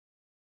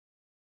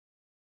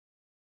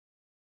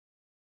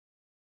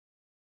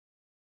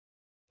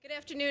Good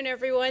afternoon,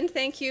 everyone.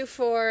 Thank you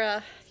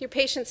for your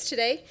patience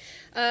today.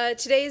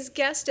 Today's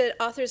guest at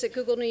Authors at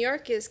Google New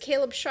York is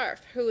Caleb Scharf,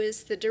 who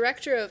is the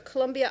director of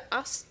Columbia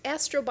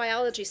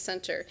Astrobiology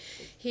Center.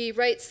 He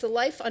writes the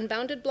Life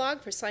Unbounded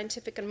blog for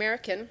Scientific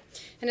American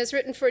and has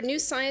written for New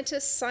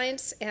Scientist,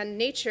 Science, and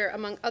Nature,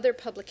 among other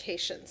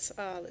publications.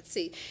 Let's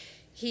see.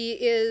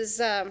 He has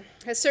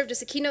served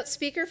as a keynote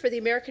speaker for the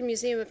American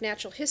Museum of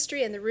Natural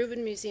History and the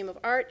Rubin Museum of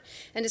Art,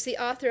 and is the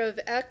author of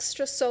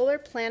Extrasolar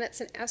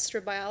Planets and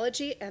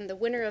Astrobiology, and the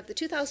winner of the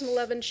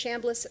 2011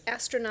 Chambliss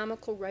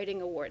Astronomical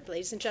Writing Award.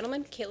 Ladies and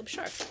gentlemen, Caleb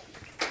Scharf.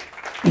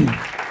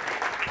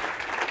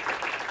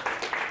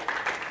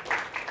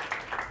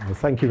 Well,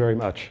 thank you very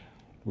much.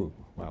 Ooh,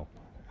 well,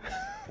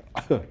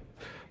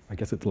 I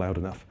guess it's loud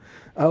enough.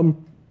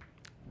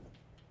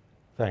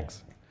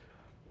 Thanks.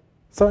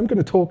 So I'm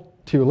going to talk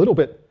to you a little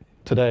bit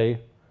today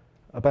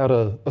about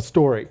a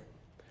story.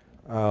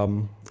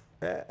 And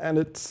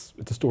it's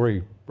a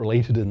story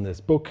related in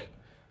this book,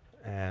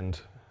 and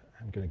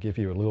I'm going to give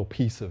you a little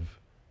piece of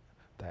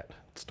that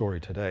story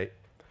today.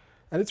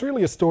 And it's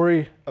really a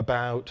story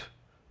about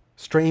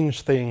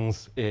strange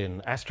things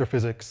in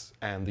astrophysics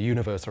and the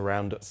universe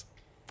around us.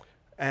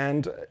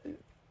 And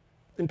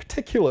in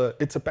particular,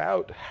 it's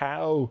about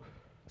how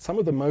some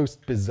of the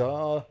most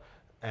bizarre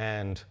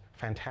and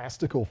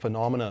fantastical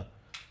phenomena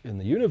in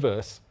the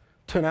universe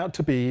turn out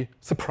to be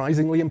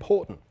surprisingly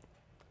important.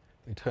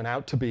 They turn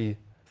out to be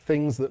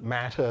things that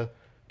matter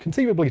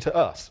conceivably to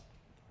us.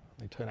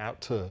 They turn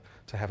out to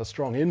have a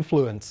strong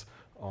influence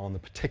on the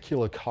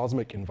particular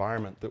cosmic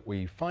environment that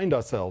we find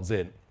ourselves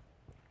in.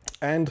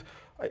 And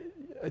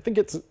I think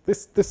it's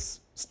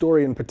this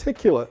story in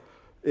particular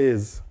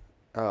is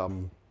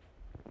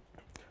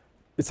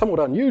it's somewhat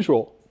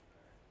unusual.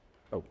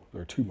 Oh,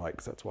 there are two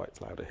mics, that's why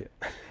it's louder here.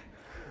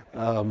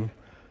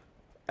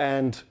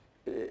 And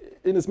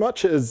in as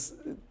much as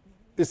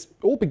this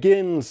all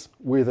begins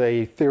with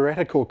a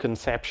theoretical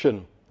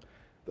conception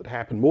that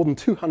happened more than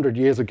 200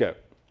 years ago.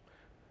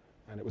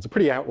 And it was a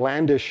pretty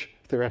outlandish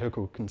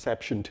theoretical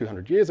conception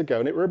 200 years ago,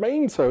 and it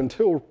remained so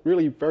until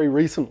really very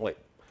recently.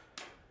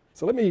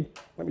 So let me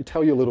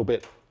tell you a little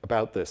bit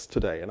about this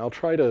today, and I'll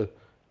try to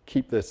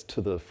keep this to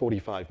the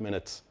 45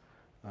 minutes.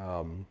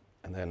 And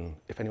then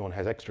if anyone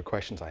has extra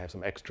questions, I have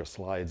some extra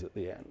slides at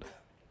the end.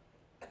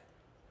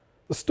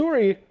 The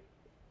story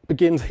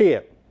begins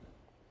here.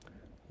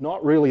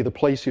 Not really the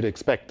place you'd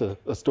expect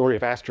a story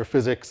of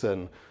astrophysics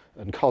and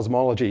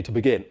cosmology to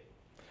begin.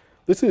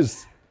 This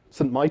is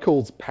St.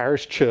 Michael's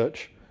Parish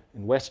Church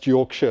in West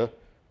Yorkshire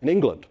in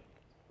England.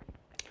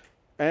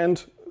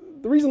 And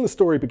the reason the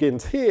story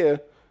begins here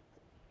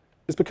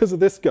is because of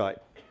this guy,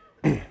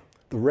 the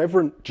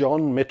Reverend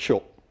John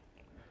Mitchell.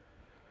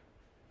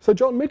 So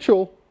John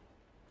Mitchell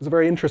is a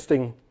very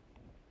interesting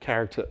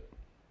character.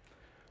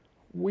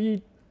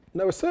 We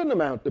know a certain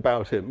amount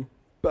about him,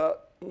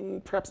 but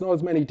perhaps not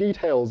as many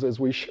details as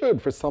we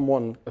should for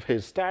someone of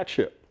his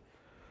stature.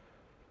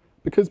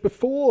 Because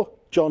before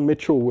John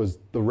Mitchell was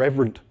the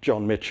Reverend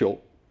John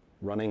Mitchell,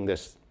 running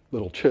this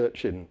little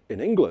church in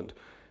England,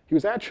 he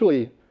was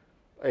actually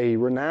a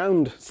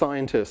renowned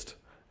scientist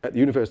at the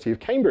University of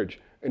Cambridge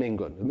in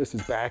England, and this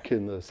is back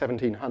in the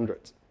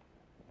 1700s.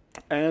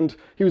 And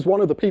he was one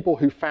of the people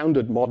who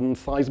founded modern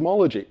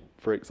seismology,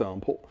 for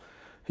example.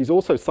 He's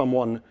also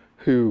someone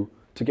who,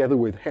 together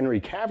with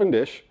Henry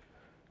Cavendish,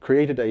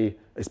 created a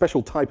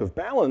special type of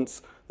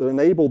balance that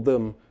enabled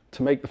them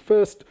to make the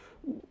first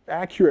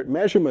accurate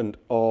measurement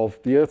of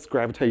the Earth's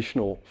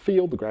gravitational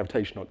field, the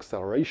gravitational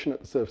acceleration at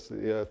the surface of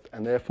the Earth,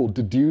 and therefore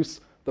deduce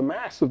the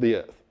mass of the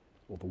Earth,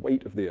 or the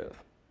weight of the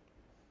Earth.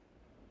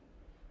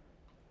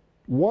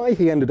 Why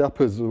he ended up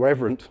as a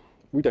reverend,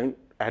 we don't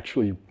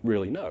actually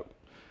really know.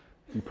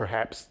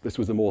 Perhaps this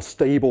was a more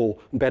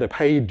stable, better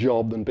paid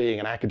job than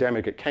being an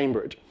academic at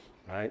Cambridge,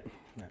 right?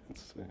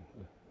 That's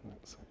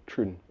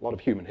true in a lot of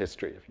human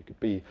history. If you could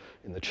be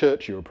in the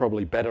church, you were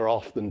probably better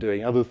off than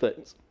doing other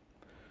things.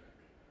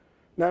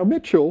 Now,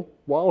 Mitchell,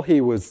 while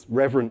he was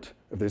reverend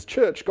of this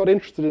church, got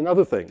interested in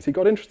other things. He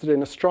got interested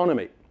in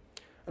astronomy.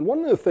 And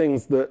one of the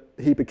things that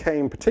he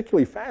became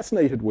particularly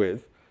fascinated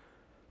with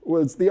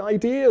was the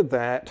idea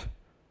that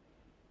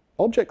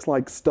objects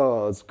like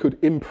stars could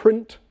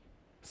imprint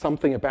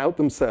something about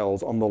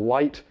themselves on the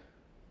light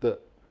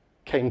that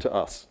came to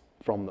us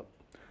from them.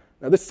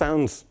 Now, this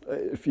sounds,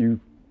 if you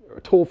are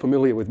at all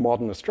familiar with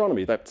modern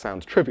astronomy, that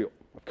sounds trivial.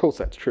 Of course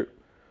that's true.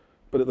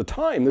 But at the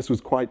time, this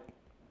was quite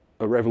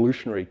a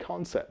revolutionary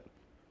concept.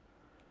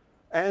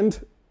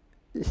 And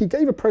he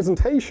gave a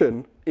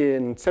presentation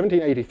in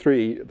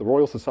 1783 at the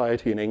Royal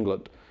Society in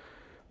England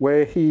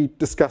where he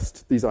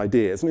discussed these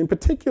ideas. And in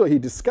particular, he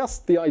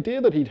discussed the idea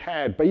that he'd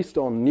had based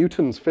on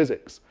Newton's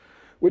physics,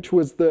 which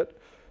was that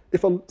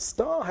if a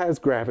star has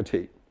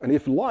gravity, and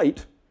if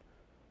light,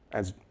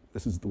 as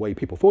this is the way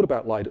people thought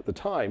about light at the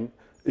time,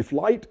 if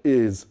light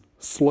is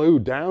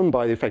slowed down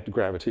by the effect of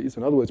gravities,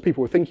 in other words,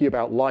 people were thinking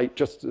about light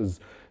just as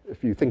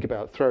if you think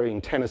about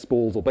throwing tennis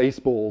balls or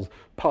baseballs,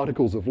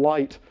 particles of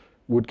light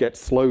would get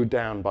slowed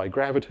down by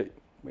gravity.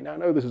 We now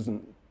know this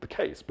isn't the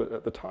case, but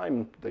at the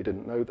time they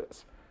didn't know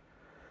this.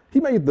 he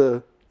made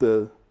the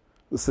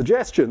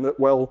suggestion that,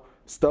 well,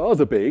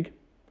 stars are big,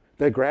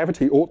 their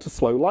gravity ought to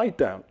slow light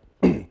down.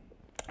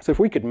 So if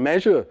we could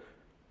measure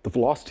the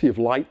velocity of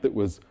light that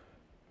was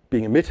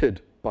being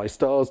emitted by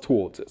stars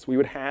towards us, we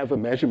would have a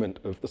measurement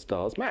of the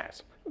star's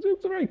mass. It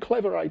was a very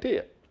clever idea.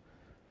 It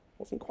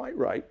wasn't quite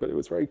right, but it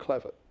was very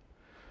clever.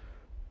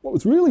 What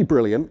was really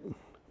brilliant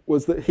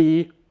was that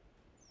he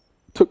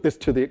took this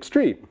to the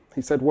extreme.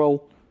 He said,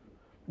 well,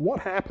 what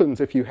happens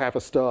if you have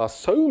a star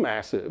so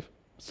massive,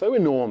 so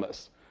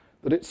enormous,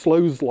 that it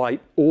slows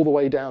light all the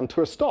way down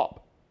to a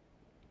stop?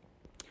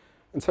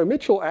 And so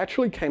Mitchell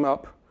actually came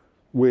up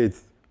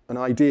with an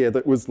idea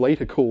that was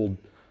later called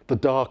the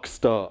dark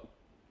star.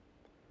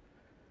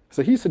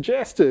 So he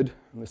suggested,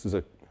 and this is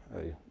a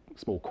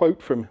small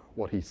quote from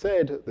what he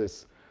said at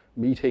this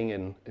meeting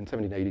in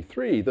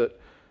 1783, that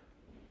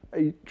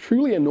a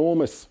truly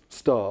enormous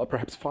star,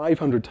 perhaps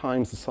 500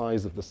 times the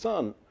size of the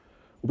sun,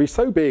 would be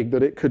so big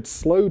that it could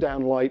slow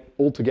down light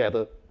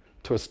altogether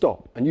to a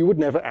stop, and you would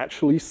never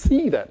actually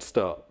see that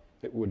star.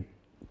 It would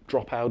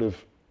drop out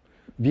of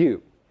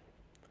view.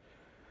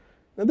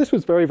 Now this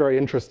was very, very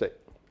interesting,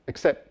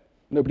 except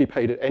nobody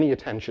paid it any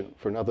attention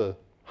for another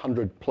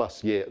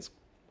 100+ years.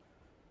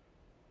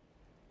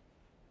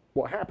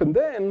 What happened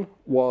then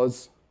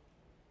was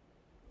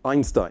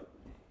Einstein.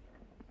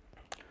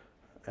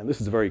 And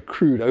this is a very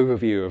crude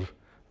overview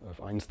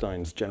of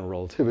Einstein's general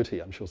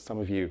relativity. I'm sure some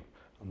of you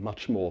are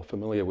much more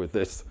familiar with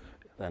this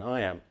than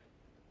I am.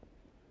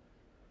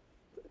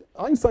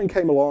 Einstein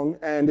came along,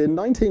 and in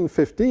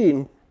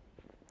 1915,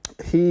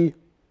 he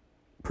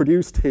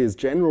produced his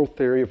general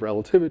theory of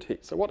relativity.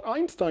 So what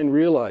Einstein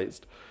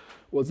realized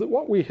was that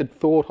what we had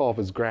thought of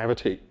as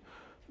gravity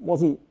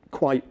wasn't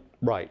quite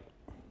right.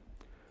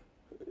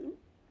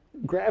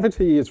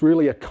 Gravity is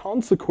really a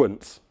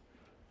consequence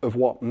of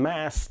what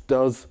mass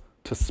does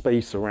to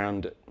space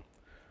around it.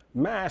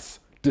 Mass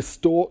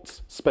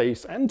distorts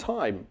space and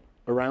time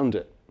around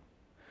it.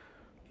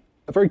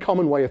 A very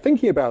common way of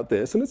thinking about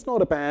this, and it's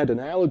not a bad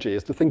analogy,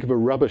 is to think of a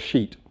rubber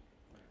sheet.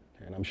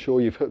 And I'm sure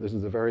you've heard this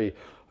is a very,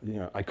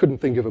 I couldn't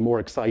think of a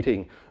more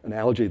exciting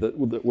analogy that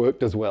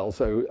worked as well,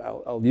 so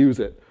I'll use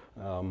it.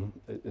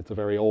 It's a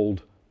very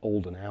old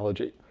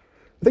analogy.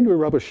 Think of a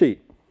rubber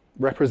sheet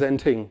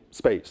representing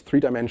space. 3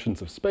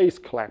 dimensions of space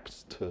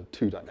collapsed to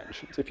 2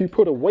 dimensions. If you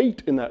put a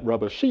weight in that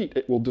rubber sheet,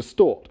 it will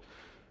distort.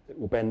 It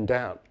will bend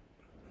down.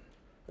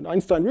 And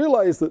Einstein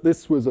realized that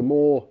this was a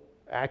more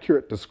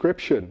accurate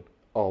description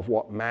of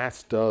what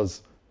mass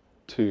does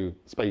to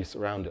space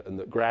around it, and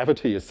that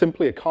gravity is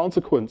simply a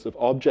consequence of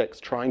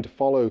objects trying to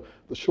follow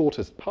the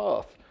shortest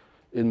path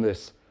in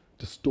this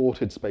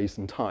distorted space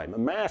and time.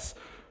 And mass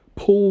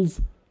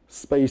pulls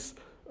space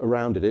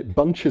around it. It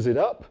bunches it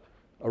up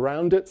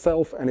around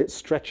itself, and it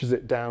stretches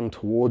it down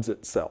towards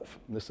itself.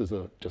 And this is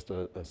just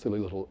a silly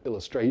little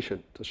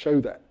illustration to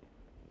show that.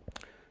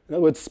 In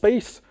other words,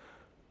 space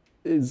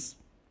is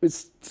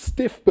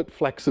stiff but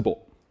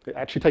flexible. It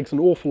actually takes an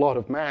awful lot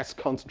of mass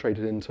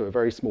concentrated into a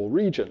very small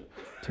region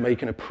to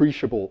make an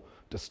appreciable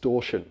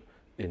distortion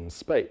in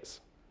space.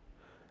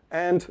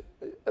 And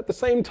at the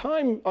same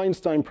time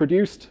Einstein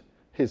produced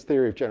his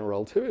theory of general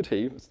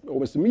relativity,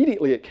 almost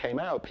immediately it came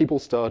out, people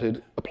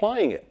started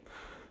applying it.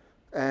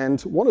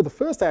 And one of the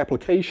first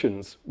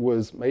applications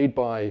was made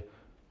by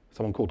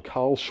someone called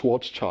Karl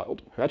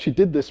Schwarzschild, who actually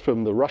did this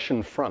from the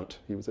Russian front.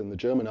 He was in the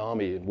German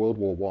army in World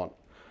War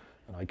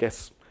I. And I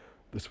guess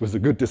this was a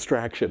good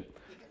distraction.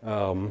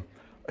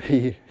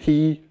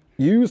 He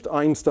used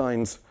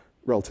Einstein's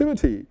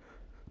relativity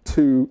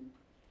to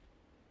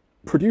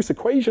produce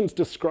equations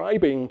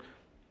describing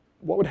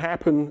what would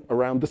happen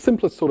around the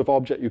simplest sort of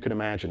object you can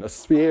imagine, a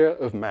sphere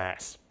of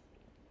mass.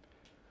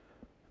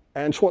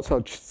 And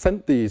Schwarzschild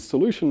sent these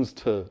solutions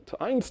to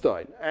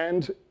Einstein,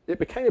 and it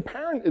became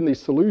apparent in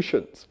these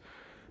solutions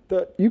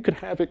that you could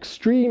have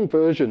extreme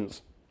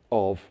versions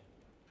of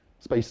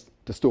space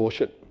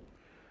distortion.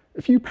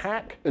 If you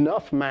pack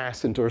enough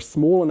mass into a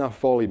small enough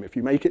volume, if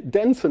you make it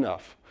dense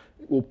enough,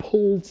 it will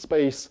pull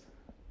space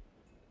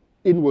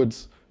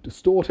inwards,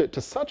 distort it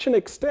to such an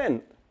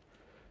extent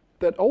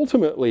that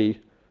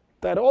ultimately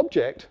that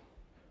object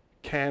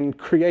can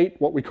create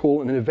what we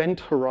call an event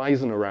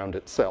horizon around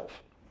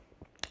itself.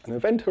 An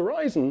event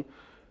horizon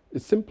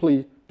is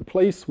simply the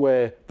place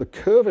where the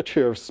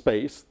curvature of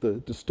space, the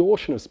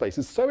distortion of space,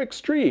 is so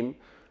extreme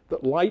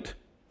that light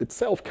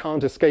itself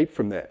can't escape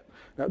from there.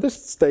 Now at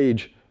this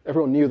stage,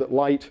 everyone knew that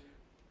light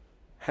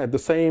had the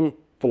same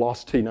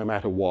velocity no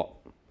matter what.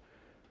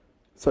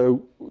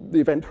 So the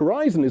event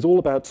horizon is all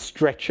about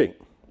stretching.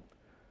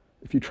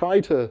 If you try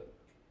to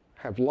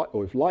have light,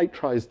 or if light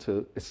tries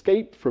to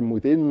escape from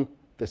within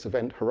this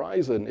event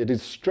horizon, it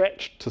is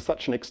stretched to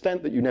such an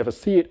extent that you never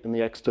see it in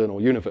the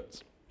external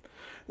universe.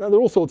 Now there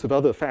are all sorts of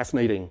other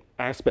fascinating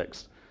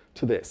aspects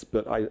to this,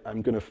 but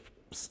I'm going to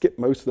skip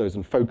most of those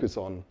and focus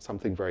on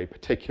something very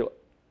particular.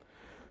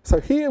 So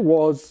here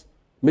was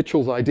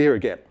Mitchell's idea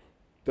again,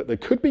 that there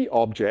could be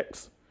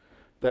objects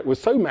that were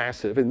so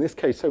massive, in this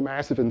case so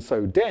massive and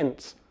so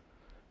dense,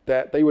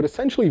 that they would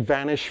essentially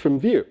vanish from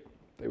view.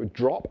 They would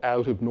drop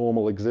out of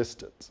normal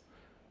existence.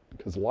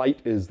 because light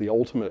is the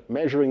ultimate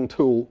measuring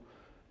tool.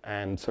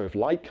 And so if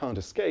light can't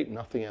escape,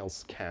 nothing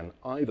else can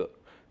either.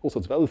 All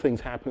sorts of other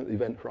things happen at the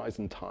event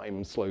horizon.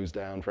 Time slows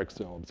down for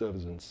external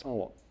observers and so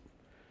on.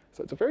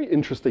 So it's a very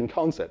interesting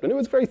concept. And it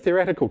was a very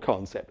theoretical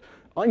concept.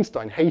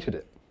 Einstein hated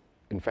it,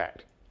 in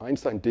fact.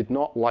 Einstein did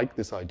not like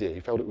this idea. He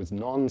felt it was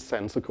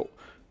nonsensical,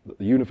 that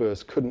the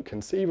universe couldn't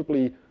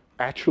conceivably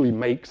actually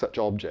make such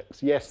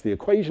objects. Yes, the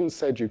equations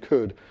said you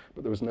could,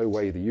 but there was no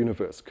way the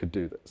universe could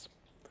do this.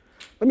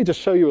 Let me just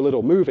show you a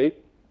little movie,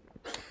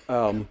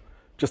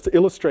 just to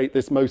illustrate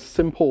this most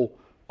simple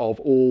of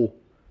all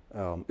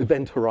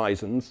event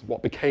horizons,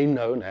 what became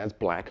known as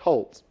black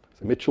holes.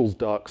 So Mitchell's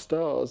dark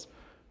stars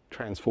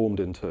transformed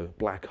into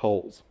black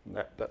holes.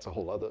 That's a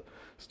whole other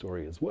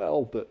story as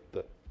well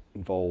that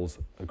involves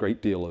a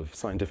great deal of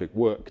scientific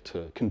work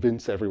to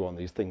convince everyone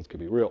these things could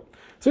be real.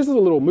 So this is a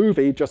little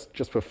movie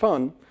just for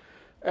fun,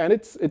 and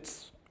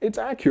it's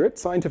accurate,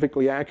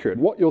 scientifically accurate.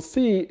 What you'll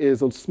see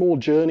is a small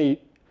journey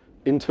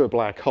into a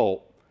black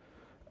hole,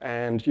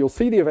 and you'll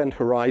see the event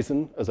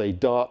horizon as a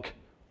dark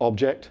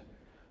object,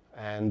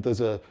 and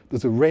there's a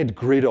red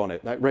grid on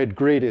it. That red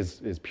grid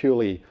is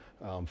purely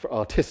for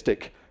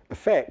artistic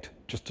effect,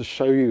 just to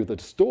show you the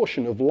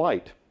distortion of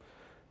light.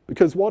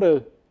 Because what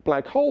a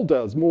black hole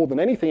does more than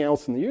anything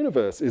else in the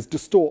universe is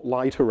distort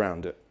light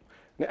around it.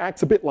 And it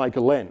acts a bit like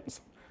a lens.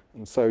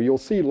 And so you'll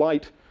see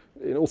light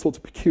in all sorts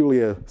of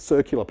peculiar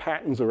circular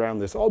patterns around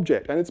this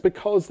object. And it's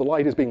because the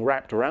light is being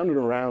wrapped around and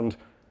around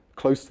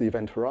close to the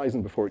event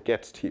horizon before it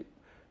gets to you.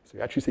 So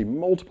you actually see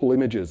multiple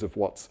images of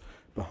what's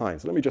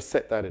behind. So let me just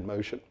set that in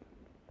motion.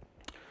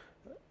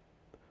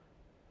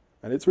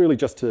 And it's really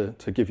just to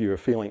give you a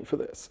feeling for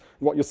this.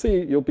 And what you'll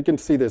see, you'll begin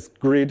to see this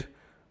grid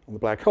on the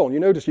black hole. And you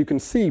notice you can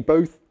see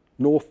both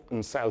north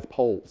and south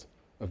poles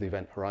of the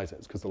event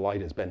horizons because the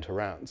light is bent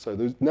around. So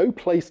there's no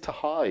place to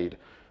hide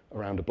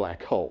around a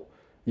black hole.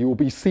 You will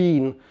be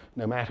seen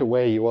no matter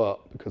where you are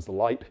because the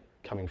light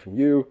coming from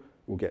you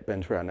will get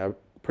bent around. Now,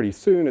 pretty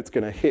soon it's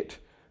going to hit,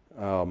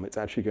 it's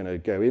actually going to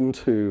go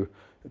into,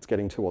 it's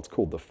getting to what's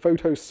called the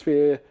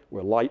photosphere,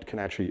 where light can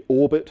actually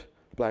orbit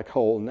the black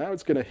hole. Now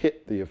it's going to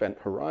hit the event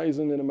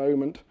horizon in a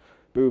moment.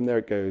 Boom, there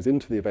it goes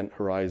into the event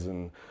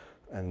horizon,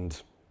 and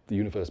the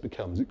universe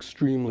becomes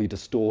extremely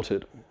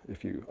distorted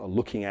if you are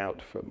looking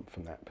out from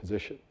that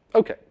position.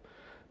 Okay,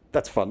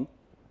 that's fun.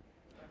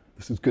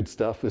 This is good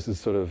stuff. This is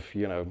sort of,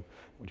 you know,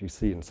 what you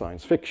see in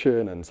science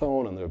fiction and so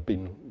on, and there have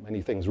been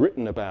many things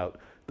written about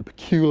the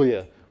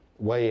peculiar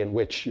way in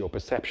which your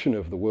perception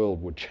of the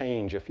world would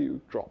change if you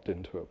dropped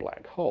into a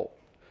black hole.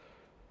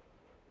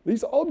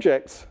 These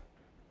objects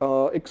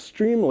are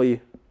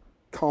extremely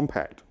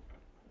compact.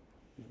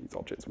 These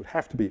objects would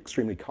have to be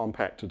extremely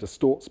compact to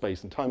distort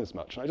space and time as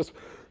much. And I just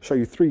show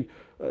you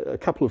a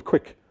couple of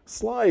quick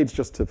slides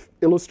just to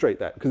illustrate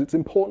that, because it's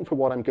important for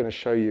what I'm going to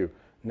show you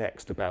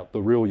next about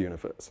the real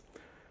universe.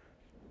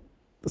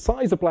 The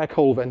size of black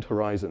hole event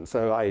horizon.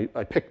 So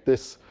I picked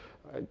this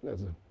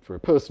for a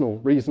personal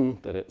reason,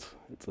 that it's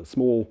a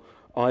small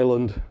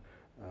island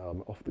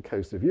off the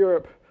coast of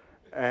Europe.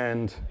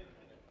 And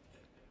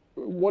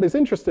what is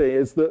interesting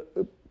is that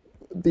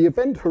the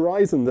event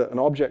horizon that an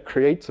object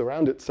creates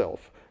around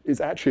itself is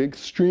actually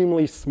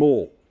extremely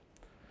small.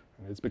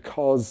 And it's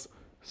because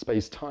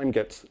space-time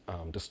gets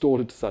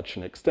distorted to such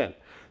an extent.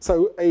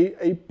 So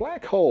a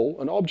black hole,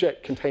 an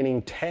object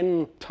containing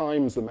 10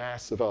 times the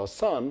mass of our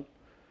sun,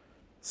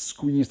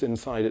 squeezed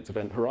inside its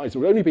event horizon,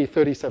 would only be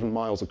 37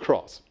 miles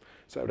across.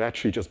 So it would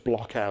actually just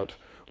block out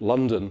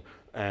London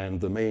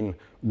and the main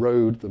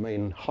road, the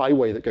main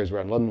highway that goes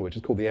around London, which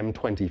is called the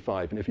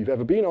M25. And if you've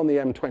ever been on the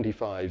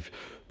M25,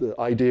 the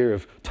idea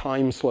of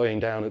time slowing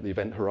down at the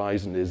event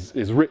horizon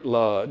is writ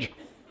large.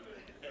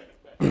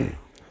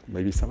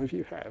 Maybe some of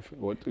you have.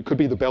 Or it could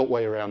be the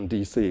beltway around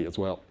DC as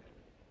well.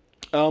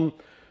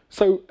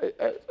 So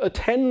a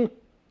 10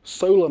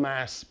 solar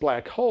mass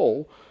black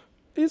hole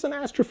is an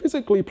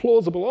astrophysically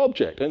plausible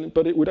object,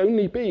 but it would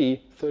only be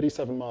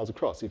 37 miles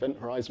across. The event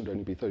horizon would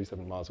only be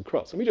 37 miles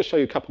across. Let me just show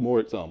you a couple more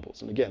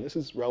examples. And again, this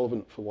is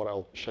relevant for what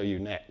I'll show you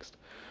next.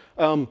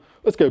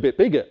 Let's go a bit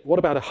bigger. What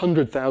about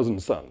 100,000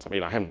 suns? I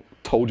mean, I haven't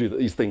told you that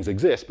these things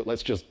exist, but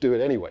let's just do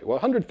it anyway. Well,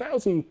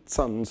 100,000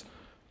 suns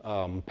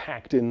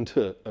packed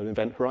into an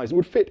event horizon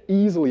would fit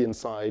easily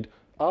inside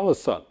our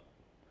sun.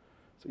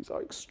 So these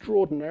are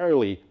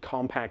extraordinarily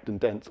compact and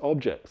dense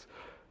objects.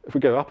 If we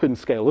go up in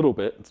scale a little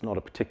bit, it's not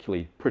a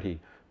particularly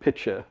pretty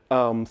picture,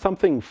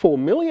 something 4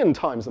 million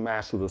times the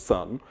mass of the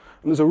sun, and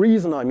there's a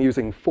reason I'm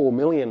using 4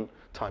 million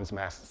times the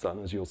mass of the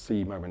sun, as you'll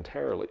see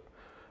momentarily.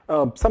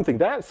 Something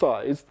that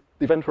size,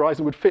 the event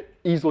horizon would fit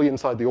easily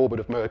inside the orbit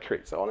of Mercury.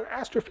 So on an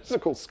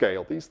astrophysical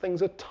scale, these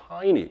things are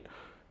tiny,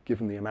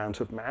 given the amount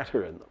of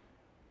matter in them.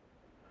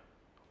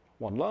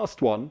 One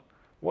last one,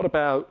 what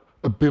about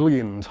 1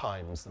 billion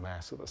times the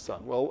mass of the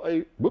sun? Well,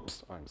 an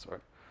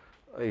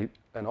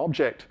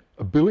object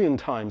 1 billion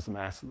times the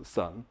mass of the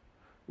sun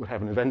would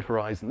have an event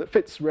horizon that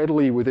fits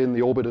readily within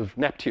the orbit of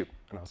Neptune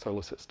in our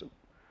solar system.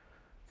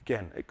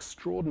 Again,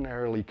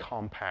 extraordinarily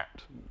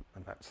compact,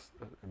 and that's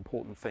an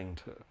important thing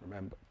to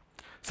remember.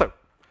 So,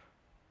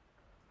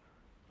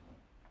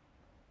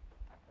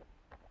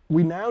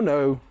 we now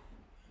know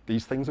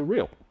these things are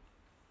real,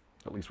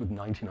 at least with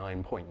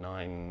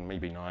 99.9,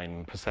 maybe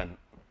 9%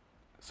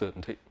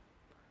 certainty.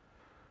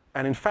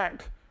 And in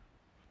fact,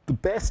 the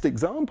best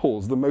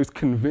examples, the most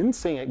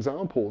convincing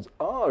examples,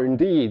 are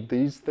indeed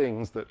these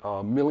things that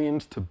are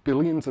millions to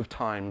billions of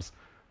times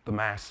the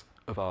mass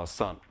of our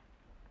sun.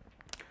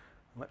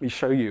 Let me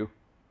show you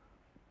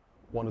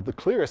one of the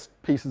clearest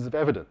pieces of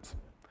evidence.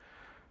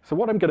 So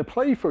what I'm going to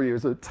play for you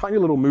is a tiny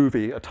little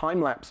movie, a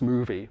time-lapse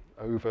movie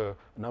over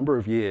a number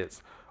of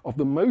years of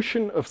the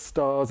motion of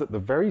stars at the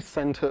very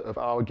center of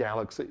our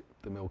galaxy,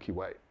 the Milky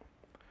Way.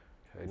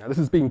 Okay, now this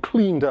has been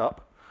cleaned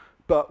up,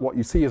 but what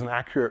you see is an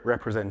accurate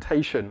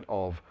representation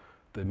of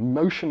the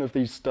motion of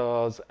these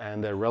stars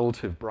and their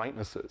relative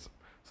brightnesses.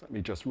 So let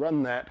me just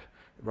run that.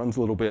 It runs a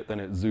little bit, then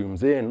it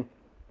zooms in.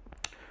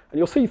 And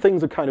you'll see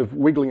things are kind of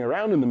wiggling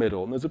around in the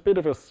middle, and there's a bit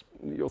of a,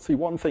 you'll see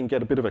one thing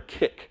get a bit of a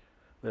kick.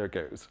 There it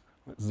goes.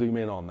 Let's zoom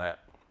in on that.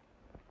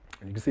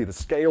 And you can see the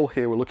scale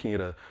here. We're looking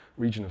at a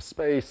region of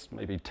space,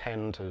 maybe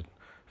 10 to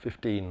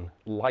 15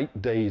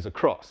 light days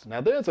across. Now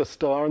there's a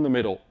star in the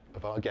middle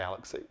of our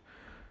galaxy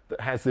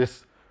that has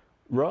this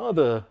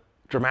rather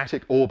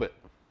dramatic orbit.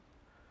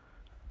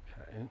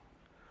 Okay.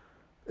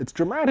 It's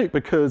dramatic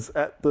because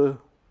at the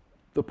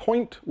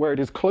point where it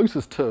is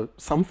closest to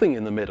something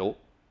in the middle,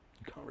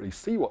 you can't really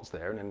see what's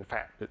there, and in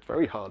fact it's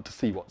very hard to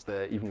see what's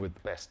there even with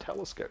the best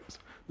telescopes.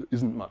 There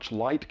isn't much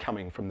light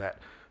coming from that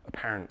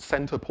apparent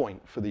center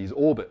point for these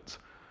orbits.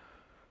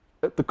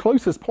 At the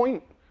closest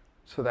point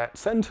to that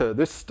center,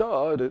 this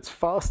star, at its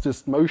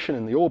fastest motion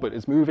in the orbit,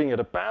 is moving at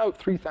about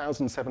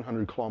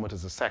 3,700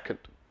 kilometers a second.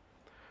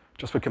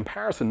 Just for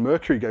comparison,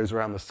 Mercury goes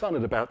around the sun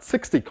at about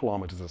 60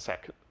 kilometers a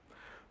second.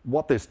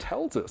 What this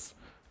tells us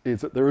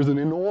is that there is an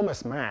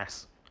enormous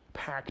mass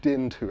packed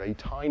into a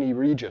tiny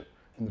region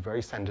in the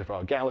very center of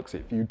our galaxy.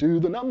 If you do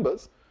the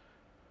numbers,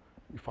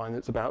 you find that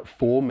it's about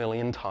 4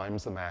 million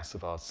times the mass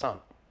of our sun.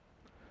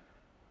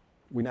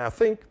 We now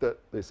think that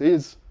this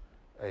is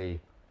a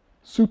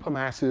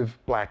supermassive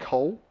black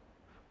hole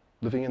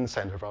living in the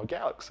center of our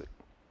galaxy,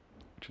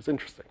 which is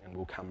interesting, and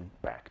we'll come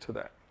back to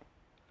that.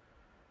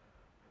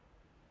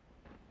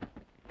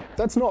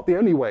 That's not the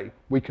only way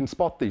we can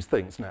spot these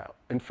things now.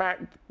 In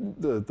fact,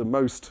 the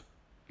most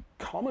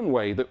common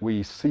way that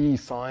we see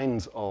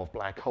signs of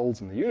black holes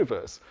in the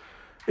universe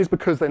is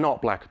because they're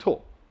not black at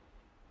all.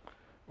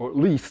 Or at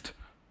least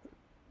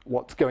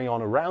what's going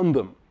on around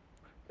them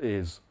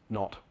is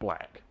not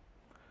black.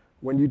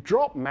 When you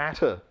drop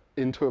matter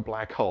into a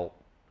black hole,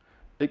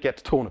 it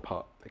gets torn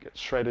apart, it gets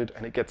shredded,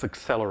 and it gets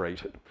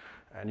accelerated.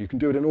 And you can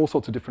do it in all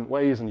sorts of different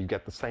ways, and you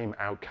get the same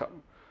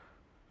outcome.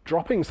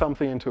 Dropping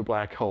something into a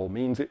black hole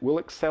means it will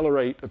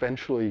accelerate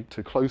eventually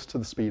to close to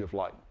the speed of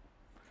light.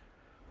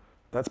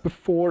 That's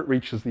before it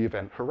reaches the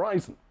event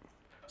horizon.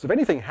 So if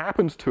anything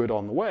happens to it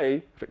on the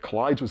way, if it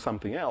collides with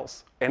something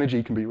else,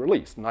 energy can be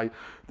released. And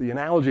the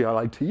analogy I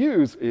like to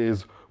use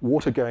is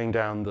water going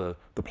down the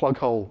plug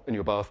hole in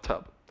your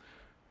bathtub.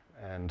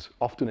 And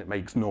often it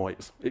makes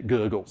noise, it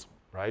gurgles,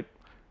 right?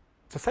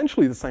 It's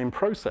essentially the same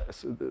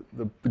process.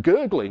 The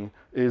gurgling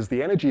is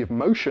the energy of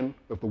motion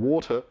of the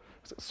water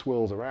as it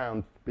swirls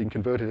around being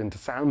converted into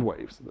sound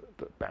waves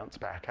that bounce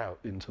back out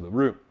into the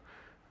room.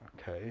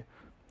 Okay?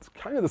 It's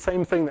kind of the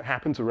same thing that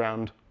happens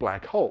around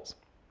black holes,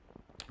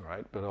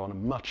 right? But on a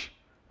much,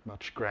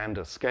 much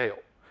grander scale.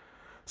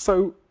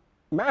 So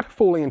matter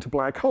falling into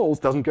black holes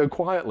doesn't go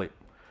quietly.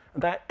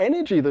 And that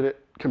energy that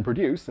it can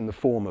produce in the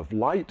form of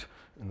light,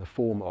 in the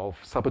form of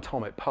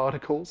subatomic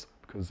particles,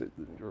 because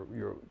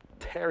you're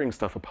tearing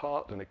stuff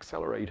apart and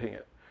accelerating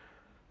it,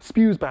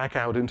 spews back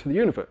out into the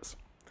universe.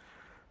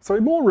 So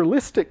a more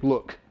realistic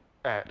look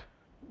at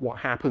what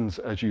happens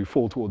as you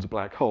fall towards a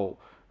black hole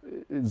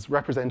is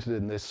represented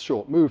in this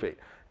short movie.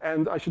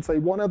 And I should say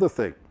one other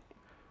thing.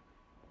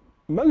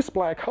 Most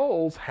black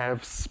holes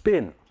have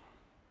spin.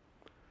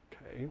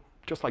 Okay?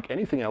 Just like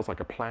anything else, like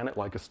a planet,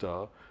 like a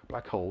star,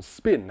 black holes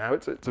spin. Now,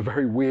 it's a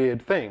very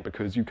weird thing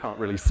because you can't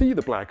really see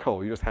the black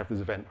hole. You just have this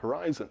event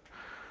horizon.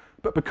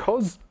 But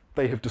because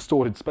they have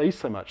distorted space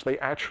so much, they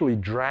actually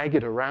drag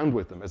it around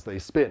with them as they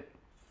spin.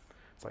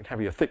 It's like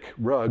having a thick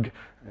rug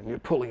and you're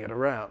pulling it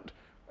around.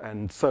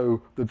 And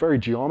so the very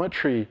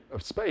geometry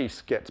of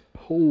space gets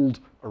pulled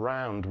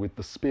around with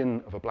the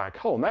spin of a black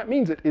hole. And that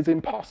means it is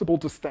impossible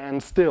to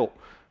stand still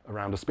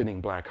around a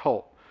spinning black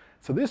hole.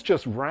 So this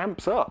just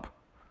ramps up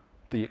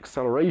the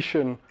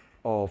acceleration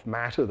of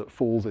matter that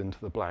falls into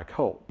the black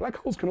hole. Black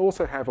holes can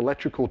also have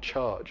electrical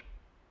charge.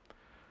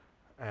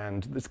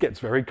 And this gets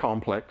very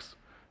complex.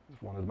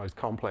 It's one of the most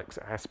complex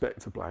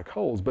aspects of black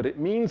holes. But it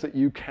means that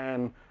you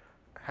can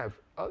have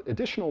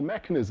additional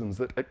mechanisms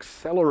that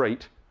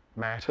accelerate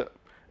matter.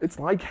 It's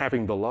like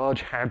having the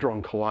Large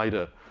Hadron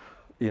Collider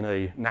in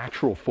a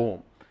natural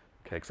form,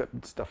 okay,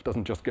 except stuff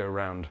doesn't just go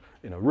around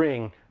in a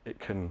ring, it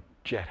can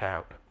jet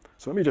out.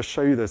 So let me just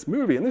show you this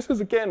movie. And this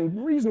is, again,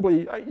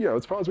 reasonably,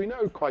 as far as we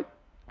know, quite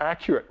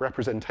accurate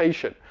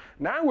representation.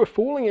 Now we're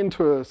falling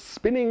into a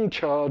spinning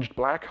charged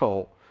black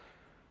hole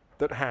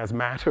that has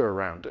matter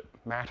around it,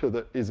 matter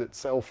that is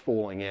itself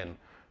falling in,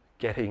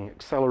 getting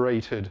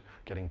accelerated,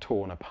 getting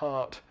torn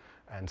apart,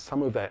 and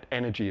some of that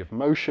energy of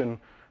motion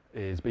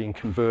is being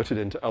converted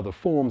into other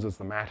forms as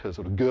the matter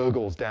sort of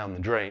gurgles down the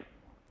drain.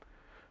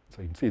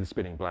 So you can see the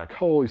spinning black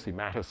hole, you see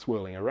matter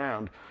swirling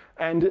around,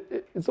 and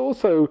it's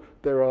also,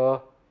 there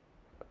are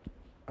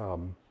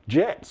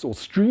jets or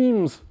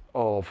streams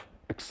of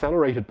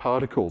accelerated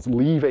particles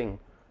leaving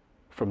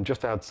from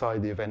just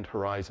outside the event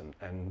horizon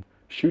and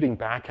shooting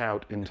back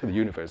out into the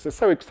universe. They're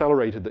so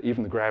accelerated that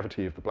even the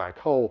gravity of the black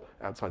hole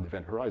outside the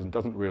event horizon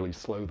doesn't really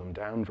slow them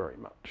down very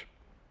much.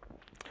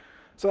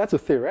 So that's a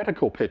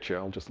theoretical picture.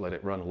 I'll just let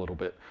it run a little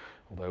bit,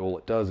 although all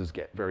it does is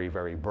get very,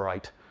 very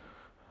bright,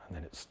 and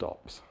then it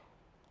stops.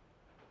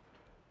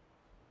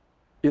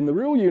 In the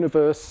real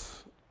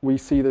universe, we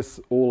see this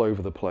all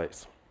over the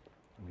place.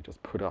 Let me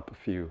just put up a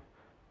few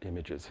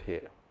images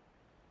here.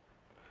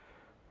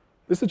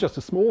 This is just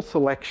a small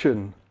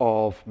selection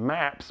of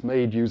maps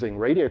made using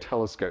radio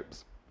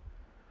telescopes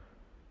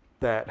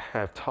that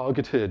have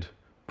targeted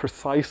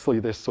precisely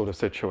this sort of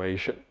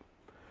situation.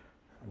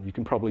 And you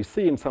can probably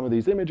see in some of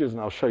these images,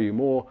 and I'll show you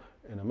more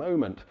in a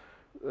moment,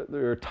 that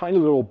there are tiny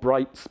little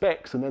bright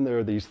specks, and then there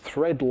are these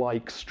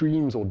thread-like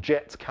streams or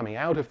jets coming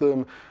out of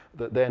them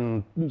that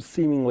then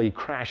seemingly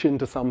crash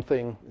into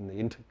something in the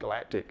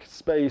intergalactic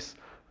space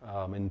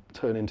and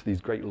turn into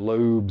these great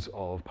lobes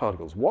of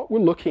particles. What we're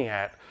looking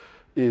at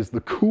is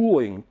the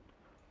cooling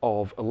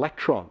of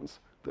electrons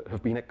that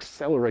have been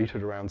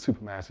accelerated around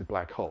supermassive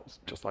black holes,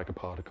 just like a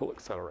particle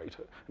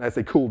accelerator. And as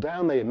they cool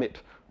down, they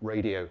emit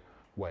radio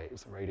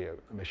waves, radio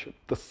emission.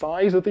 The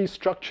size of these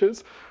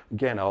structures,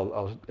 again,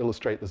 I'll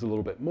illustrate this a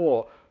little bit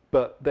more,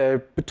 but they're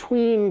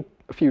between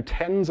a few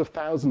tens of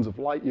thousands of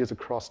light years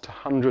across to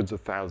hundreds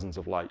of thousands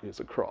of light years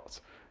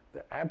across.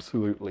 They're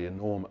absolutely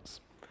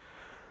enormous.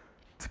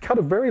 To cut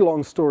a very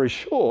long story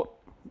short,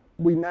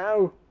 we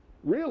now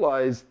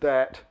realize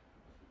that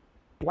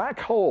black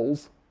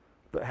holes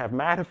that have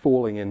matter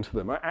falling into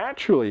them are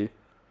actually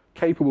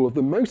capable of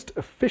the most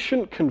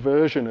efficient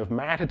conversion of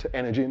matter to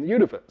energy in the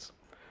universe.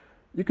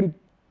 You can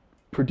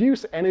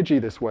produce energy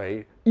this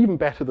way even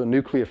better than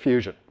nuclear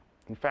fusion.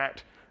 In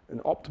fact, in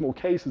optimal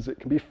cases, it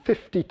can be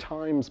 50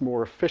 times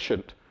more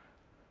efficient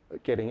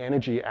at getting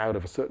energy out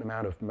of a certain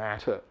amount of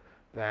matter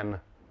than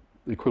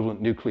the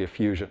equivalent nuclear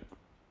fusion.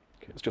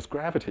 Okay, it's just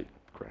gravity.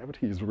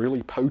 Gravity is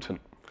really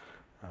potent.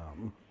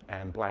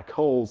 And black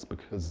holes,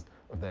 because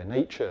of their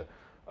nature,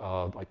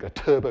 are like a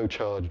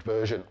turbocharged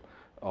version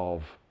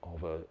of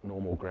a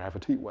normal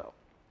gravity well.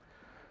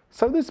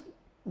 So this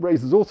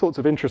raises all sorts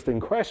of interesting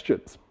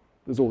questions.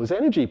 There's all this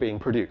energy being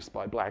produced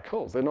by black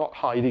holes. They're not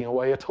hiding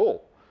away at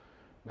all.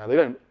 Now,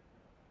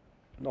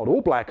 not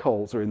all black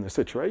holes are in this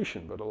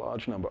situation, but a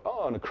large number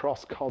are, and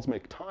across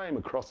cosmic time,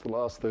 across the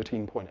last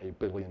 13.8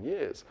 billion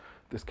years,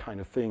 this kind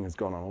of thing has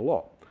gone on a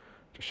lot.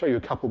 To show you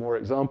a couple more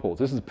examples.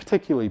 This is a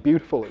particularly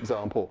beautiful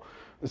example.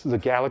 This is a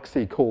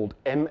galaxy called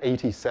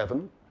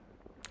M87.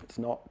 It's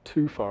not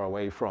too far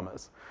away from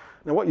us.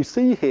 Now what you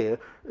see here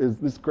is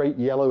this great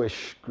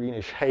yellowish,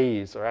 greenish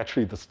haze are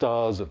actually the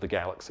stars of the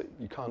galaxy.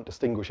 You can't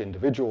distinguish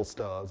individual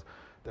stars.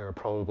 There are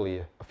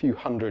probably a few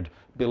 100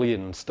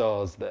 billion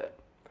stars there.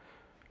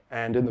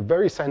 And in the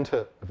very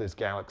center of this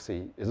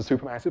galaxy is a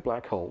supermassive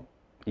black hole,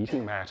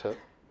 eating matter,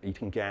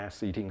 eating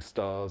gas, eating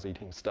stars,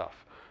 eating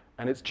stuff.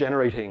 And it's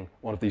generating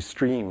one of these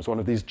streams, one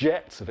of these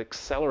jets of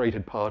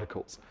accelerated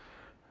particles.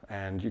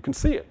 And you can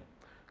see it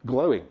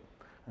glowing.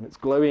 And it's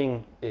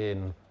glowing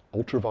in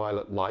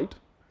ultraviolet light.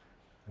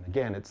 And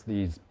again, it's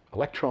these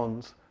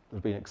electrons that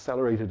have been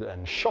accelerated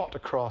and shot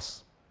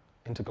across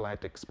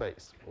intergalactic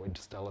space or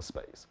interstellar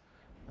space.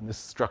 And this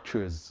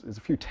structure is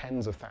a few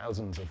tens of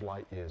thousands of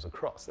light years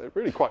across. They're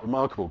really quite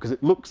remarkable because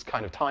it looks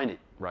kind of tiny,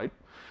 right?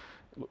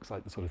 It looks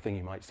like the sort of thing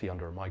you might see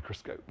under a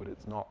microscope, but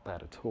it's not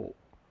that at all.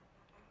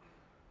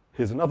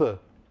 Here's another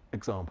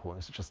example, and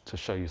it's just to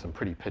show you some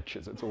pretty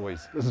pictures.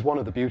 This is one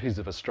of the beauties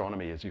of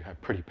astronomy, is you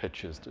have pretty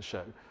pictures to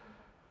show.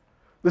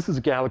 This is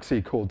a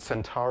galaxy called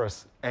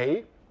Centaurus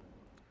A.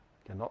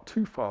 Again, not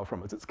too far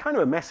from us. It's kind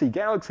of a messy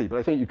galaxy, but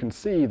I think you can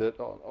see that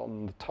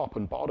on the top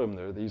and bottom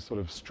there are these sort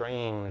of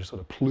strange sort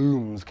of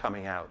plumes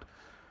coming out.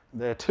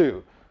 There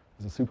too,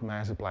 there's a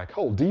supermassive black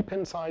hole deep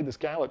inside this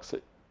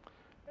galaxy.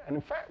 And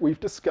in fact, we've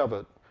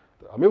discovered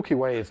that our Milky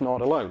Way is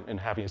not alone in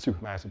having a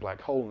supermassive black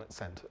hole in its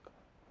center.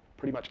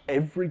 Pretty much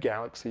every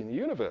galaxy in the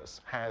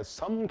universe has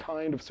some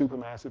kind of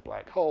supermassive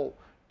black hole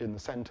in the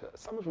center.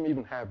 Some of them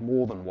even have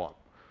more than one,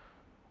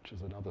 which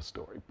is another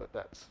story, but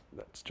that's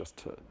just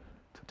to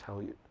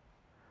tell you.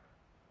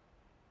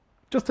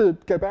 Just to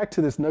go back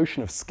to this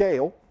notion of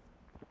scale,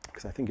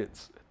 because I think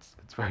it's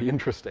very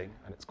interesting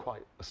and it's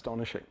quite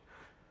astonishing.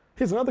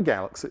 Here's another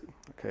galaxy.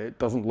 Okay, it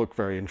doesn't look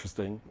very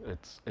interesting.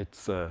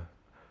 It's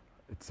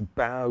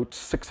about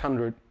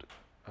 600.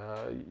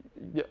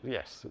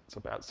 Yes, it's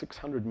about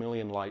 600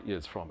 million light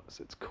years from us.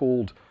 It's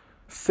called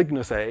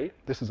Cygnus A.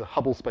 This is a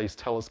Hubble Space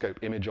Telescope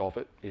image of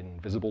it in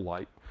visible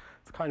light.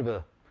 It's kind of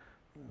a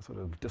sort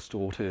of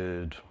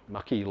distorted,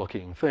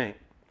 mucky-looking thing.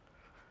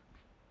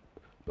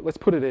 But let's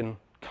put it in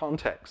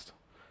context.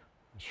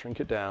 Shrink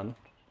it down.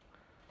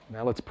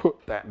 Now let's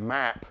put that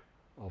map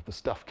of the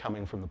stuff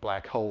coming from the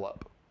black hole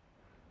up.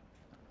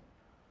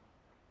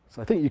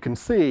 So I think you can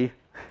see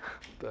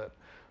that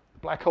the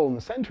black hole in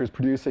the center is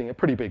producing a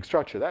pretty big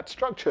structure. That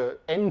structure,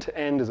 end to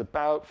end, is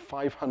about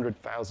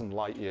 500,000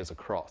 light years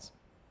across.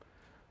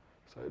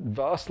 So it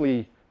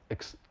vastly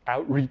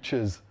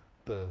outreaches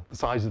the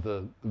size of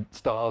the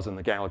stars in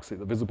the galaxy,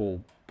 the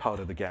visible part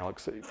of the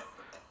galaxy.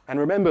 And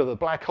remember, the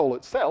black hole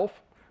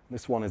itself,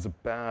 this one is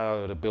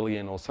about 1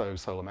 billion or so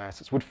solar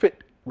masses, would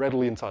fit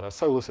readily inside our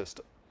solar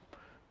system.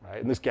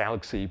 Right? And this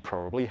galaxy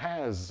probably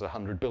has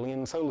 100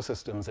 billion solar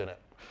systems in it.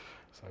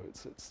 So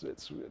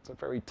it's a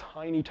very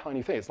tiny,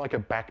 tiny thing. It's like a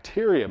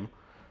bacterium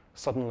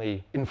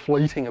suddenly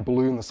inflating a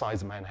balloon the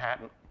size of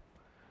Manhattan.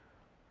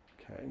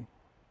 Okay.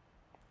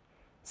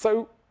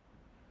 So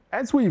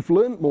as we've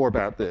learned more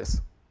about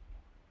this,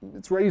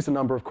 it's raised a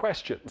number of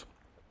questions.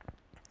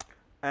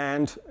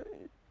 And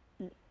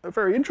a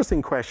very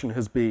interesting question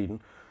has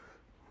been,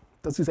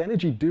 does this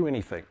energy do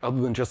anything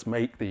other than just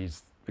make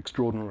these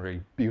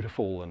extraordinary,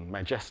 beautiful, and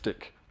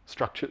majestic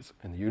structures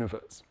in the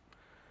universe?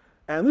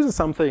 And this is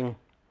something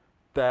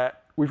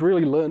that we've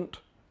really learned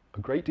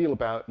a great deal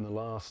about in the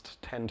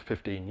last 10 to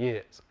 15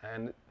 years.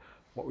 And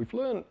what we've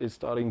learned is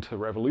starting to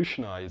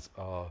revolutionize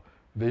our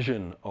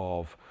vision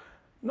of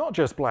not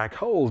just black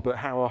holes, but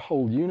how our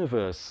whole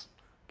universe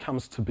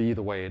comes to be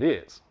the way it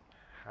is,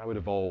 how it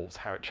evolves,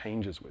 how it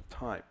changes with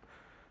time.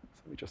 So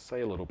let me just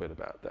say a little bit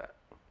about that.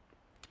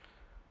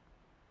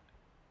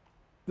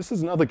 This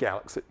is another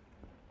galaxy.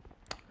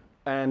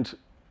 And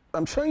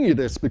I'm showing you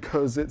this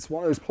because it's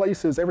one of those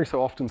places, every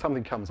so often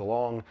something comes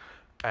along,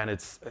 and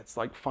it's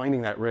like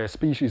finding that rare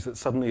species that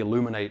suddenly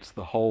illuminates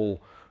the whole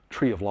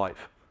tree of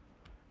life.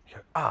 You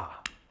go,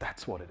 ah,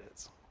 that's what it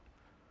is.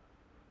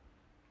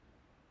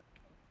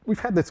 We've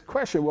had this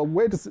question, well,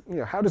 where does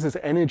it, how does this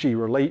energy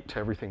relate to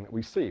everything that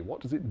we see?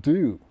 What does it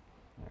do?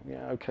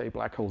 Yeah, okay,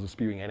 black holes are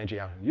spewing energy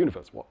out in the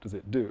universe. What does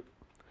it do?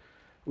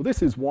 Well,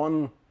 this is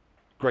one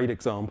great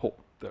example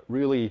that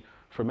really,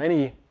 for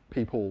many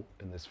people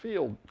in this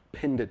field,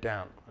 pinned it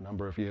down a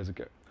number of years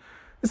ago.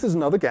 This is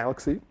another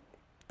galaxy.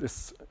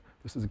 This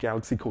is a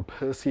galaxy called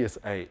Perseus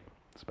A.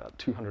 It's about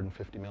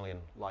 250 million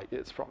light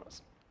years from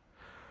us.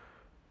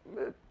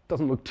 It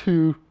doesn't look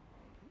too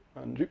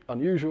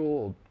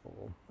unusual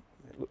or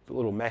it looks a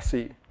little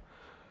messy.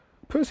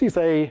 Perseus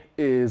A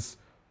is,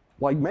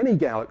 like many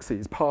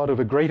galaxies, part of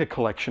a greater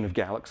collection of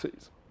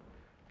galaxies.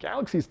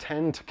 Galaxies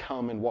tend to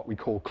come in what we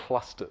call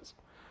clusters.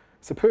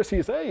 So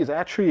Perseus A is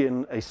actually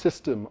in a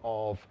system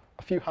of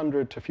a few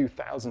hundred to a few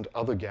thousand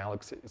other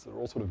galaxies that are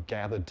all sort of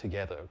gathered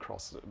together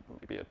across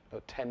maybe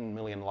a 10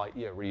 million light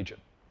year region.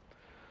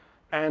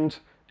 And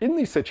in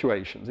these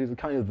situations, these are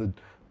kind of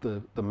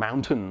the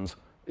mountains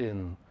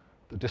in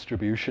the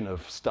distribution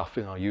of stuff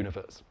in our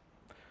universe.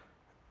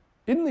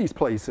 In these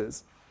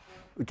places,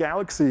 the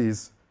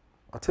galaxies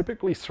are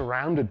typically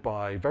surrounded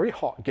by very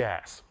hot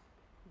gas.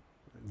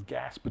 There's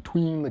gas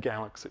between the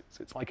galaxies.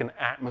 It's like an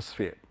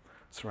atmosphere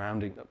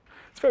surrounding them.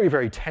 It's very,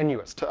 very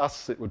tenuous. To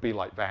us, it would be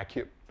like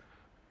vacuum.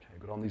 Okay,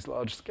 but on these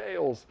large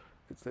scales,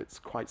 it's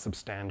quite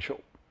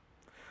substantial.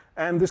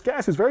 And this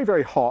gas is very,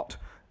 very hot,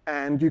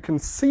 and you can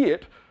see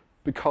it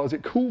because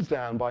it cools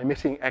down by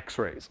emitting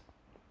X-rays.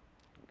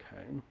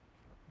 Okay.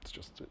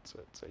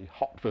 It's a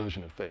hot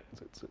version of things.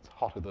 It's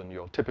hotter than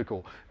your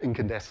typical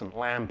incandescent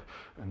lamp,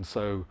 and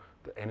so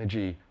the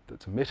energy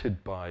that's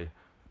emitted by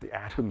the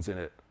atoms in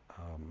it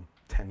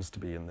tends to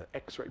be in the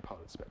X-ray part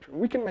of the spectrum.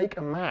 We can make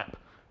a map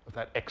of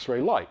that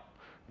X-ray light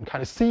and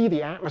kind of see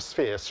the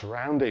atmosphere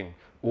surrounding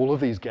all of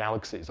these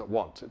galaxies at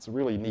once. It's a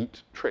really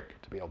neat trick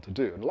to be able to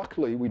do, and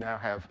luckily we now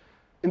have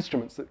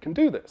instruments that can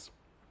do this.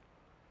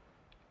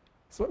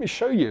 So let me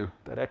show you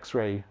that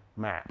X-ray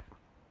map.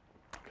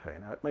 Okay,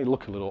 now it may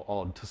look a little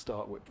odd to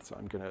start with, so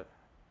I'm going to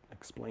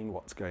explain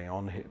what's going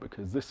on here,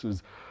 because this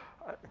was,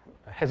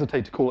 I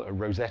hesitate to call it a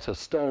Rosetta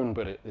Stone,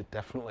 but it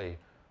definitely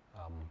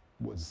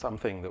was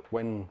something that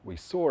when we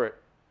saw it,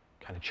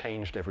 kind of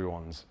changed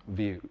everyone's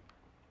view.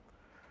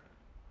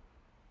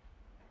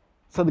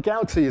 So the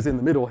galaxy is in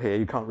the middle here.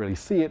 You can't really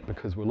see it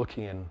because we're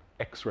looking in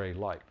X-ray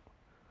light.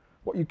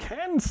 What you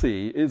can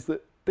see is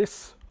that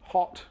this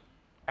hot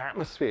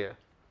atmosphere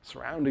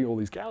surrounding all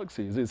these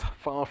galaxies is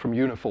far from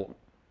uniform.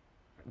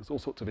 There's all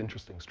sorts of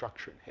interesting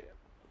structure in here.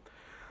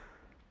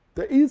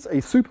 There is a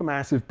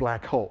supermassive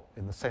black hole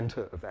in the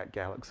center of that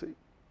galaxy,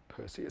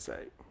 Perseus A.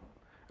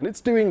 And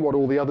it's doing what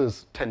all the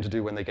others tend to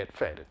do when they get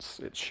fed.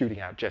 It's shooting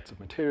out jets of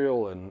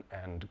material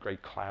and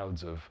great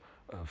clouds of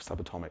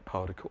subatomic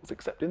particles.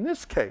 Except in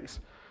this case,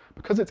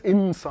 because it's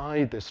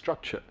inside this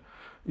structure,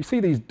 you see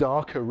these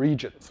darker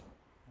regions.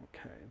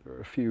 Okay, there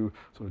are a few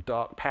sort of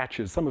dark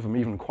patches, some of them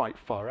even quite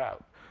far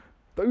out.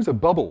 Those are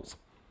bubbles.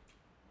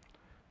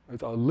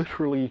 Those are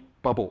literally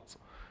bubbles.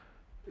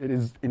 It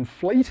is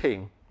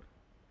inflating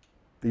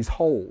these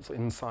holes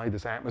inside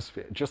this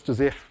atmosphere, just as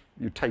if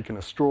you'd taken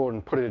a straw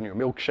and put it in your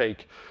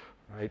milkshake,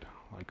 right?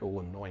 Like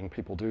all annoying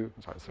people do.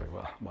 Sorry,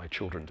 well, my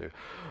children do.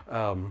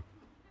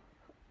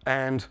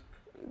 And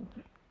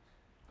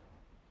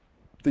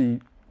the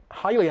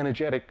highly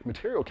energetic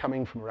material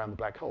coming from around the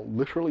black hole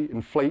literally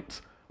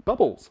inflates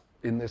bubbles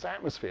in this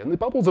atmosphere, and the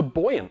bubbles are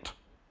buoyant.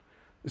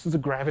 This is a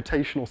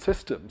gravitational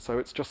system, so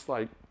it's just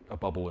like a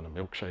bubble in a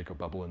milkshake, a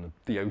bubble in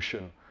the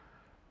ocean.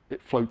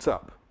 It floats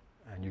up,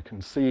 and you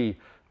can see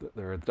that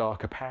there are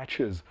darker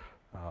patches.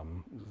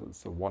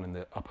 There's the one in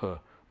the upper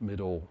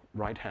middle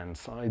right-hand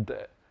side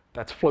there.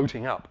 That's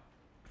floating up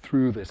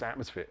through this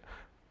atmosphere.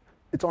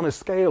 It's on a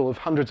scale of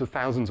hundreds of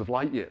thousands of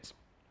light years.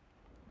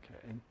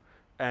 Okay?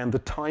 And the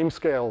time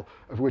scale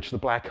of which the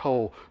black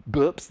hole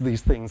burps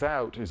these things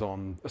out is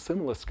on a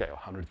similar scale,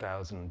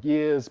 100,000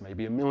 years,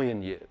 maybe 1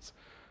 million years.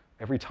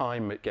 Every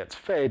time it gets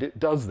fed, it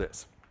does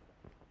this.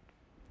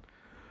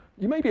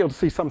 You may be able to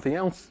see something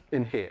else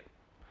in here.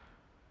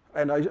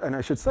 And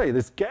I should say,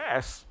 this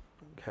gas,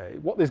 okay,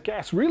 what this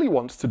gas really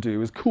wants to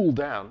do is cool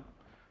down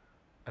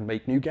and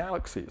make new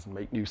galaxies and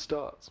make new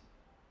stars.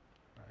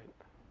 Right?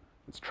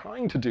 It's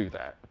trying to do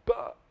that,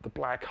 but the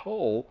black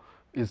hole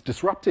is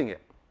disrupting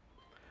it.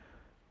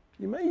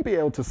 You may be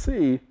able to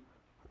see,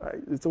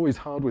 it's always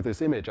hard with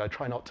this image, I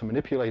try not to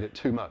manipulate it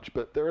too much,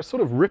 but there are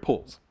sort of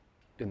ripples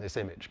in this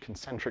image,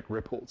 concentric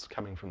ripples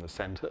coming from the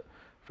center,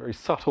 very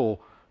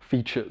subtle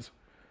features.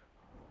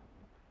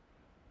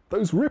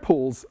 Those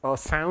ripples are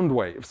sound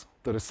waves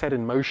that are set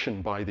in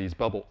motion by these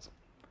bubbles.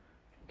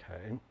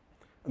 Okay?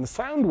 And the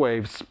sound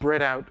waves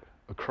spread out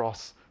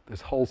across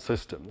this whole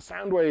system. The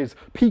sound waves,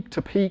 peak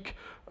to peak,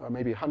 are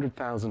maybe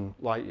 100,000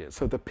 light years.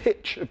 So the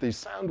pitch of these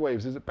sound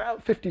waves is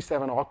about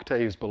 57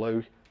 octaves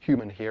below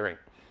human hearing.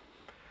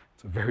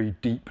 It's a very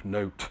deep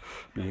note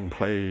being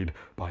played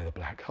by the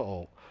black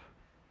hole.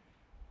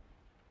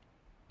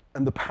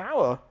 And the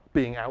power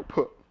being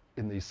output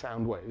in these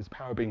sound waves,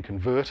 power being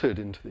converted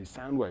into these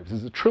sound waves,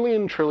 is a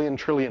trillion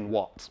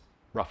watts,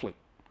 roughly,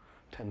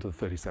 10 to the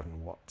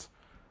 37 watts.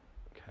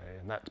 Okay,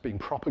 and that's being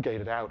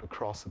propagated out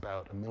across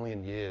about 1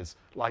 million years,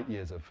 light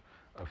years of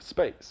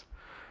space.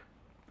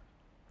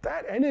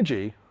 That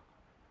energy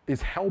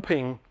is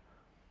helping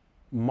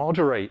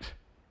moderate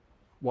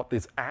what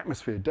this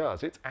atmosphere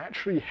does. It's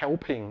actually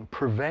helping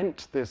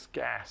prevent this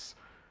gas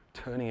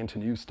turning into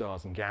new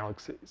stars and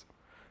galaxies.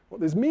 What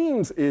this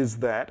means is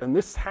that, and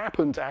this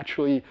happens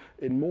actually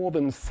in more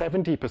than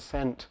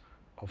 70%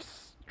 of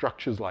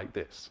structures like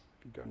this.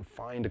 If you go and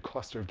find a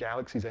cluster of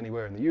galaxies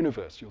anywhere in the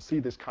universe, you'll see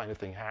this kind of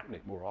thing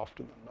happening more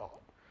often than not.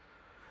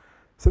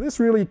 So this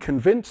really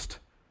convinced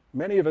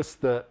many of us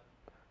that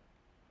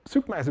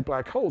supermassive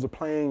black holes are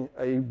playing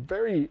a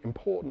very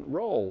important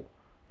role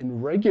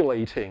in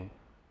regulating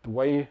the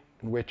way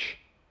in which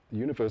the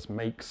universe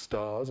makes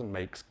stars and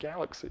makes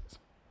galaxies.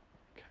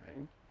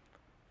 Okay.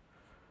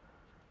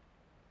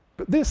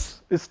 But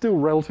this is still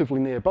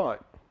relatively nearby.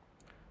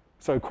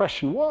 So the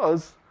question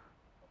was,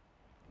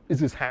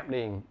 is this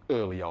happening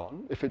early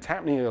on? If it's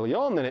happening early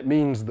on, then it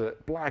means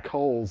that black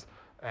holes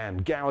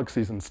and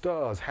galaxies and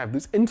stars have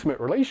this intimate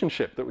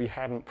relationship that we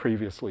hadn't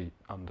previously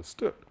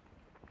understood.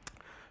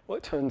 Well,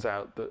 it turns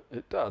out that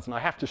it does. And I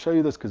have to show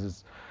you this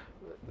because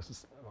this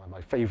is one of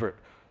my favorite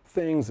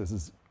things. This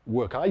is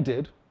work I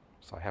did,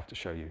 so I have to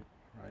show you,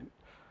 right?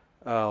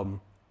 And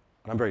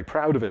I'm very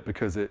proud of it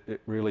because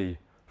it really,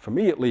 for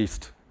me at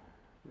least,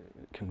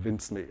 it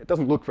convinced me. It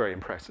doesn't look very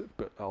impressive,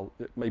 but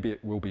maybe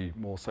it will be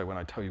more so when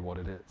I tell you what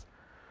it is.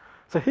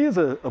 So here's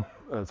a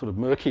sort of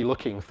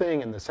murky-looking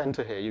thing in the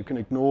center here. You can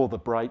ignore the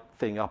bright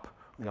thing up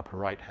on the upper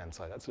right-hand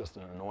side. That's just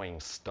an annoying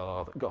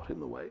star that got in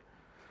the way.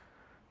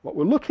 What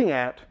we're looking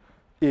at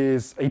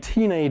is a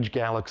teenage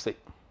galaxy.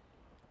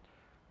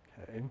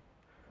 Okay.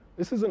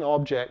 This is an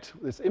object.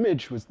 This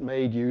image was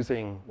made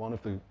using one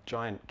of the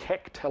giant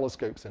Keck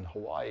telescopes in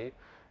Hawaii.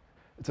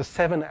 It's a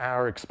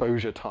 7-hour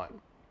exposure time.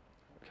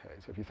 Okay,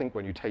 so if you think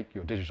when you take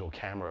your digital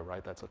camera,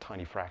 right, that's a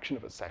tiny fraction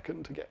of a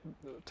second to get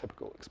the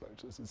typical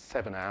exposure. This is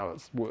 7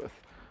 hours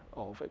worth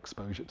of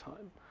exposure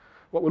time.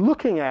 What we're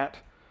looking at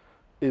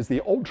is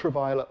the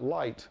ultraviolet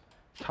light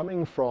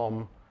coming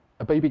from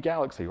a baby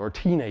galaxy or a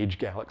teenage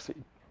galaxy.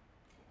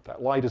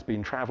 That light has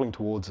been traveling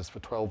towards us for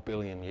 12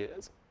 billion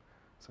years.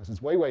 So this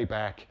is way, way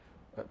back,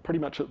 pretty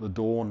much at the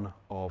dawn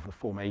of the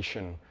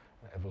formation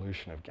and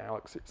evolution of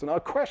galaxies. And our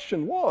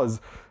question was,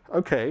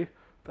 okay,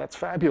 that's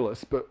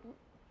fabulous, but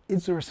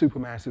is there a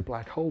supermassive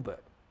black hole there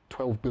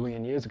 12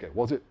 billion years ago?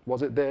 Was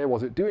it there?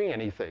 Was it doing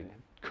anything?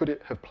 Could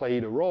it have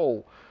played a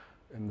role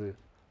in the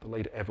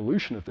later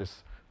evolution of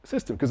this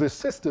system? Because this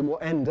system will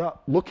end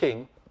up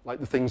looking like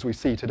the things we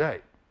see today.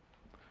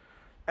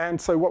 And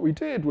so what we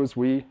did was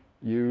we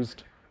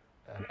used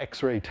an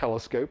X-ray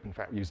telescope. In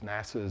fact, we used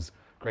NASA's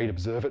great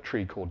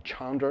observatory called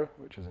Chandra,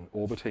 which is an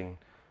orbiting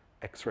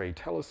X-ray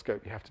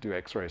telescope. You have to do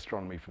X-ray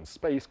astronomy from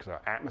space because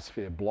our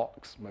atmosphere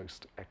blocks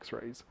most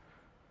X-rays.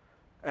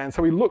 And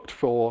so we looked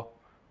for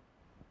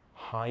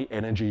high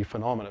energy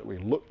phenomena. We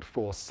looked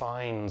for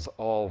signs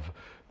of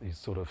these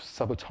sort of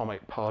subatomic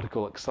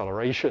particle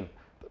acceleration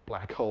that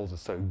black holes are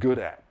so good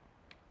at.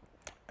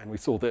 And we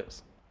saw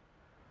this.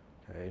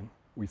 Okay.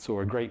 We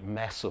saw a great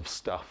mess of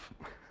stuff.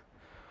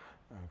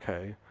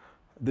 Okay.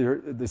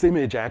 This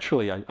image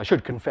actually, I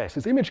should confess,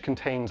 this image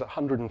contains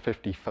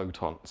 150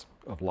 photons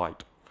of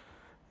light.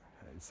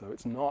 Okay. So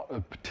it's not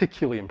a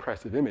particularly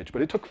impressive image,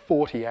 but it took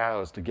 40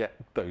 hours to get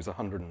those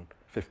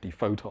 150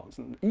 photons.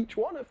 And each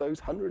one of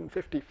those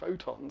 150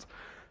 photons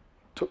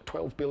took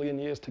 12 billion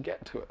years to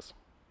get to us.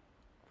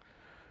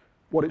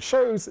 What it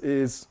shows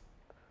is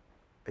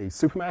a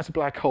supermassive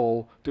black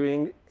hole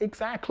doing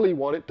exactly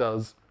what it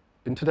does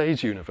in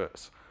today's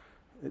universe.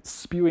 It's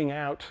spewing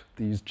out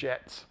these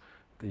jets,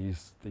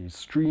 these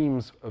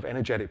streams of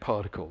energetic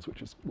particles,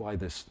 which is why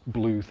this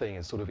blue thing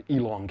is sort of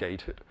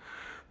elongated.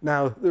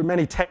 Now, there are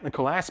many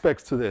technical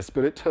aspects to this,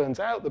 but it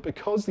turns out that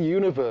because the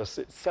universe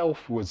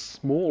itself was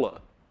smaller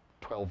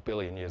 12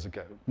 billion years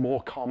ago,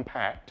 more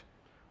compact,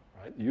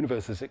 right, the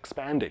universe is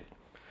expanding.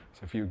 So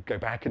if you go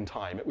back in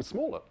time, it was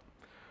smaller.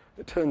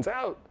 It turns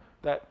out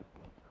that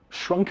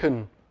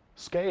shrunken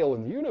scale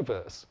in the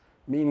universe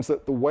means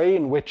that the way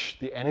in which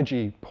the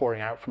energy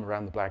pouring out from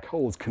around the black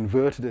hole is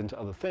converted into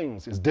other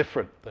things is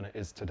different than it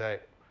is today.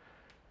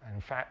 And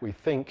in fact, we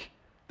think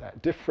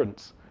that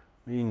difference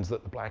means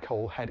that the black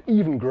hole had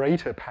even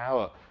greater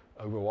power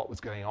over what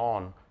was going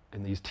on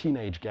in these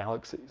teenage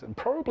galaxies and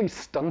probably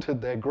stunted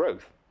their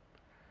growth.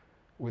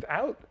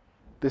 Without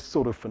this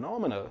sort of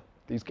phenomena,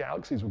 these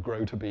galaxies would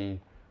grow to be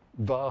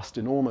vast,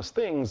 enormous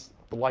things,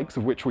 the likes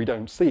of which we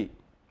don't see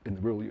in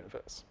the real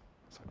universe.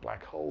 So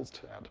black holes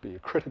turn out to be a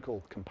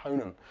critical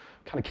component,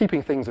 kind of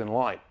keeping things in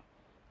line.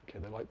 Okay,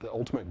 they're like the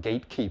ultimate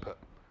gatekeeper.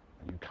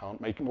 You can't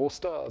make more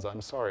stars,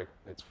 I'm sorry,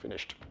 it's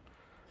finished.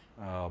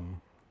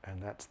 And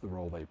that's the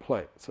role they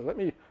play. So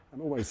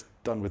I'm almost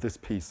done with this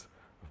piece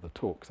of the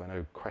talk, because I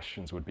know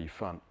questions would be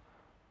fun.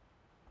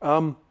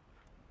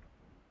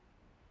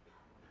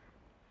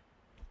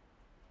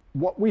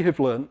 What we have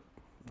learned,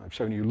 I've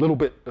shown you a little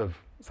bit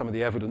of some of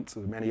the evidence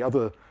of many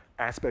other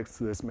aspects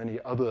to this, many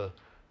other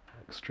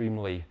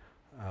extremely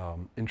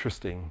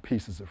interesting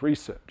pieces of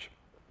research.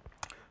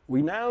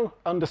 We now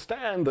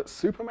understand that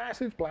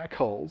supermassive black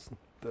holes,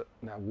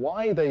 now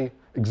why they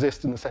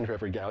exist in the center of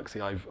every galaxy,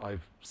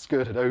 I've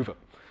skirted over,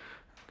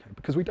 okay,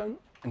 because we don't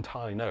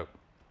entirely know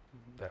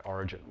their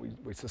origin.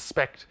 We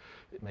suspect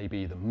it may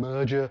be the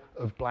merger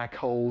of black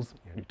holes.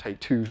 You take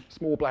two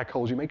small black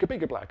holes, you make a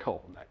bigger black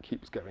hole, and that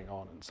keeps going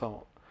on and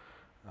so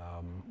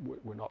on.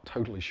 We're not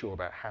totally sure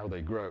about how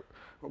they grow.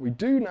 What we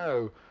do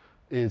know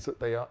is that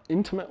they are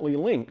intimately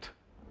linked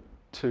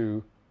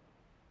to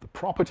the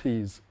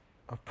properties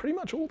of pretty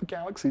much all the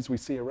galaxies we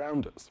see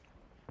around us.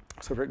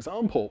 So for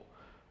example,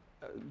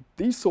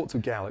 these sorts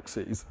of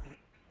galaxies,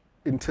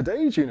 in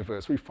today's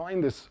universe, we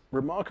find this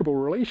remarkable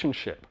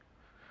relationship.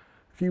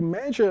 If you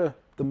measure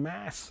the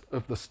mass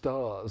of the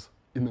stars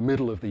in the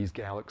middle of these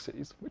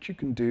galaxies, which you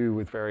can do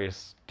with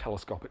various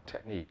telescopic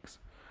techniques,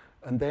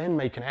 and then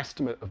make an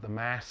estimate of the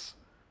mass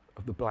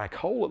of the black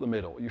hole at the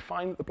middle, you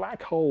find that the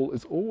black hole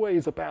is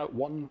always about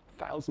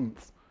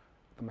 1/1000th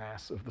the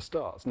mass of the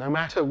stars, no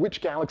matter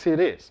which galaxy it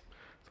is.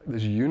 It's like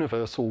this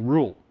universal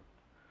rule.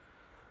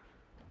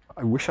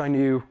 I wish I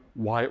knew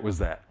why it was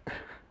that.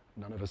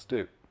 None of us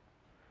do.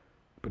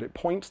 But it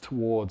points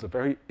towards a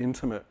very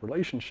intimate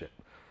relationship.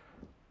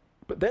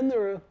 But then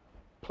there are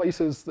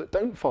places that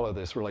don't follow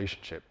this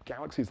relationship,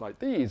 galaxies like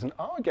these, and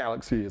our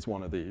galaxy is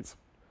one of these.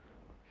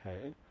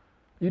 Okay?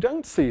 You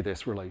don't see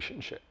this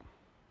relationship.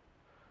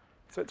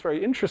 So it's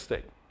very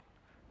interesting.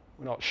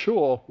 We're not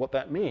sure what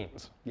that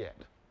means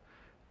yet.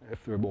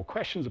 If there are more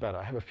questions about it,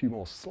 I have a few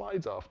more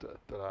slides after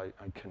that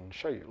I can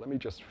show you. Let me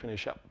just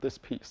finish up this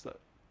piece though.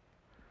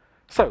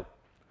 So,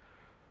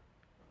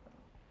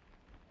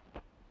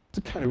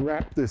 to kind of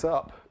wrap this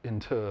up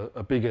into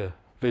a bigger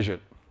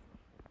vision,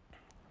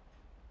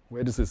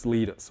 where does this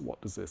lead us? What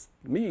does this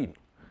mean?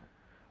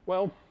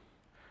 Well,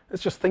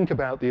 let's just think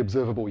about the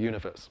observable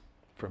universe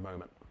for a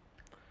moment.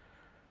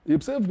 The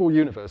observable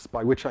universe,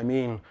 by which I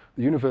mean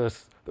the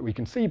universe that we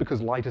can see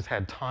because light has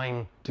had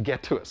time to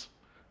get to us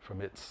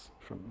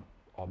from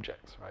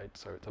objects, right?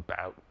 So it's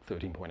about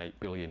 13.8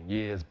 billion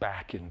years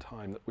back in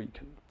time that we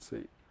can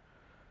see.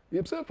 The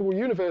observable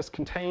universe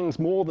contains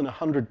more than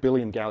 100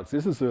 billion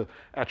galaxies. This is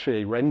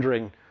actually a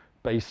rendering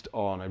based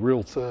on a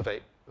real survey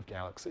of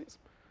galaxies.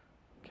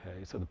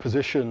 Okay, so the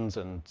positions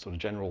and sort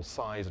of general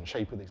size and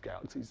shape of these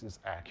galaxies is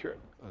accurate.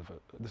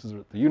 This is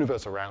the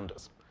universe around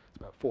us. It's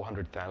about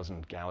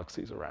 400,000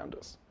 galaxies around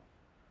us.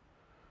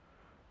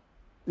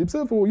 The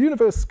observable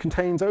universe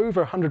contains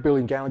over 100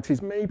 billion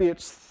galaxies. Maybe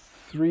it's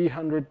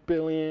 300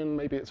 billion,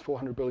 maybe it's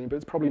 400 billion, but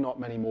it's probably not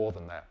many more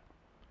than that.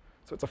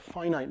 So it's a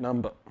finite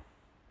number.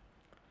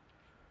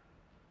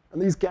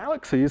 And these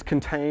galaxies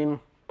contain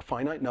a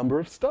finite number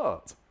of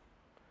stars,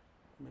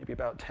 maybe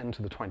about 10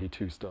 to the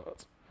 22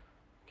 stars,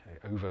 okay,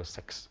 over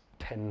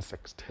 10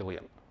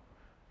 sextillion.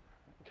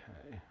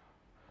 Okay.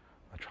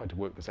 I tried to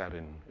work this out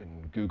in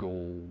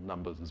Google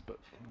numbers, but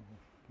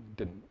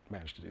didn't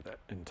manage to do that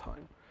in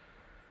time.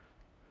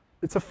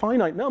 It's a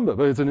finite number,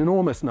 but it's an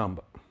enormous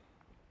number.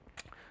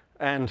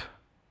 And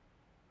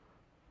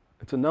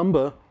it's a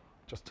number,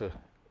 it's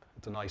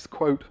a nice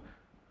quote.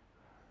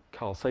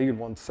 Carl Sagan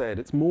once said,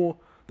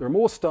 there are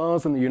more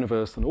stars in the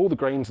universe than all the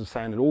grains of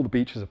sand and all the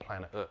beaches of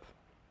planet Earth.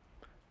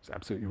 He's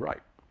absolutely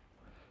right.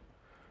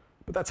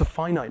 But that's a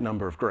finite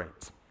number of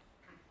grains.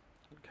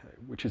 Okay.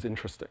 which is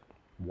interesting.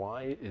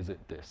 Why is it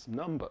this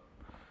number?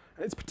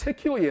 And it's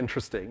particularly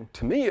interesting,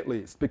 to me at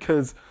least,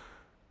 because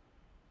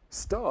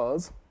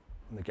stars,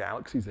 and the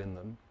galaxies in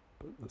them,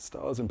 but the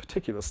stars in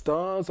particular,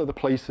 stars are the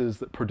places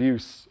that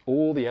produce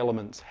all the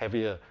elements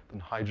heavier than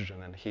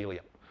hydrogen and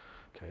helium.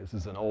 Okay, this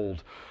is an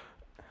old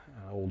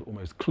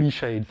almost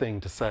cliched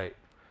thing to say,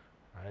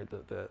 right?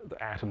 That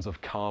the atoms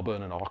of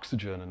carbon and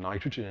oxygen and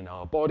nitrogen in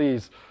our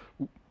bodies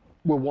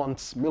were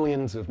once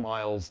millions of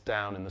miles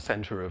down in the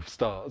center of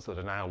stars that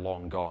are now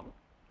long gone.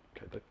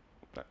 Okay,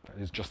 that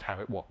is just how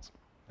it was.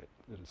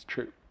 It is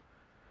true.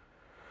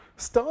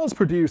 Stars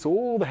produce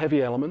all the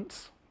heavy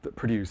elements that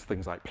produce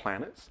things like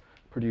planets,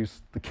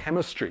 produce the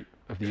chemistry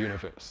of the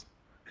universe,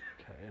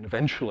 okay, and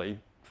eventually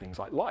things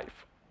like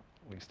life,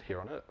 at least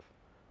here on Earth.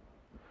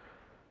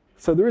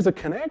 So there is a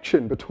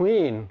connection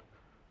between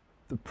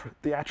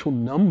the actual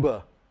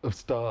number of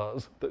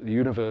stars that the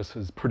universe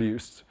has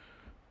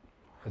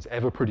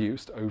ever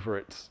produced over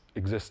its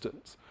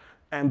existence,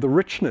 and the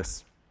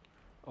richness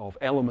of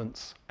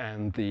elements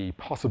and the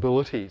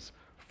possibilities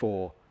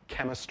for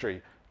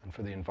chemistry and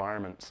for the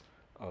environments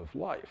of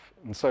life.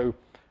 And so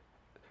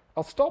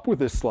I'll stop with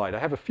this slide. I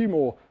have a few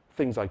more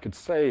things I could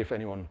say. If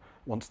anyone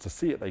wants to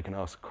see it, they can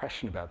ask a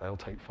question about that. It'll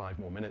take 5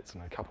 more minutes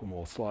and a couple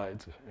more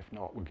slides. If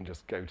not, we can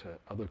just go to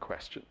other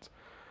questions.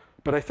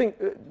 But I think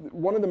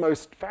one of the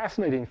most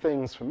fascinating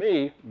things for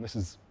me, and this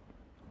is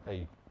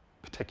a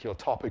particular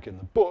topic in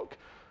the book,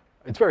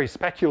 it's very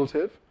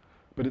speculative,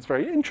 but it's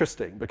very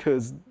interesting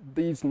because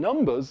these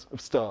numbers of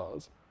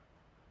stars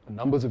and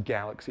numbers of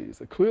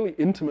galaxies are clearly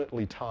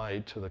intimately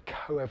tied to the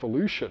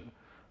coevolution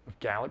of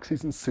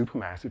galaxies and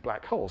supermassive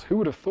black holes. Who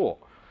would have thought?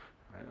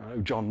 I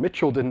know John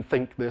Mitchell didn't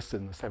think this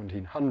in the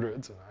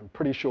 1700s, and I'm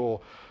pretty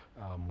sure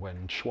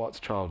when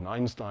Schwarzschild and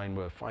Einstein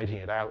were fighting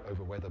it out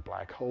over whether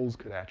black holes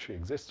could actually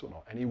exist or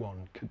not, anyone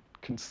could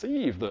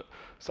conceive that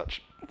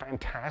such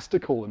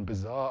fantastical and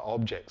bizarre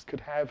objects could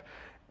have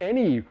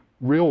any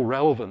real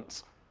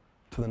relevance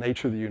to the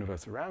nature of the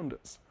universe around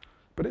us.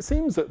 But it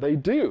seems that they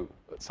do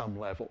at some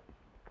level.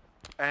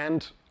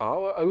 And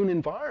our own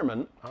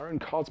environment, our own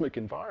cosmic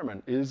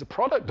environment, is a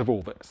product of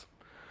all this.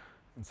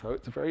 And so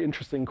it's a very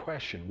interesting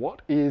question.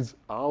 What is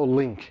our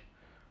link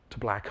to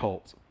black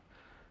holes?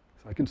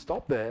 So I can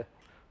stop there.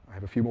 I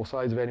have a few more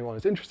slides if anyone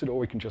is interested, or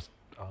we can just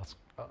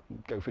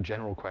go for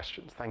general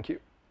questions. Thank you.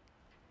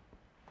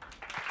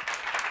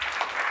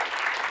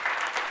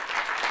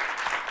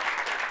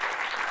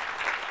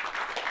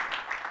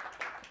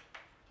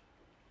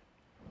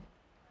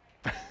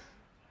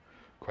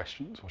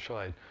 Questions, or shall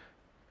I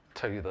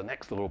tell you the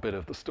next little bit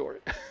of the story?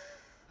 I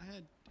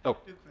had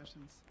two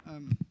questions.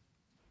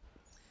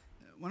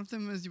 One of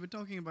them is you were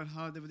talking about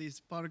how there were these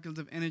particles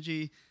of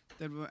energy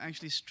that were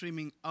actually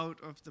streaming out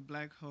of the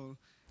black hole.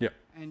 Yeah.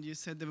 And you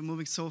said they were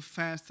moving so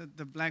fast that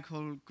the black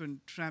hole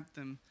couldn't trap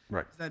them.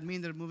 Right. Does that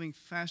mean they're moving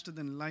faster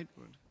than light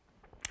would?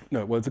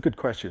 No, well, it's a good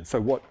question.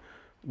 So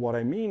what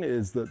I mean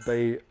is that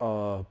they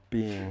are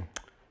being,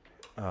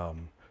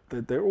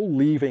 they're all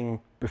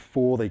leaving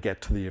before they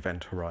get to the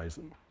event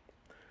horizon.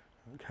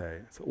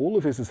 Okay, so all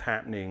of this is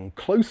happening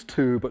close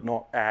to, but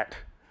not at,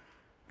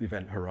 the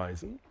event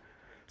horizon.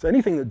 So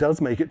anything that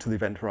does make it to the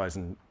event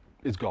horizon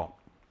is gone,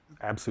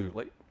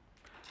 absolutely.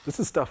 This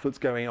is stuff that's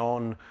going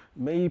on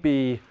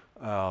maybe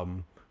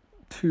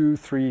 2,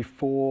 3,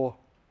 4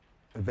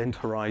 event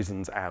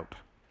horizons out.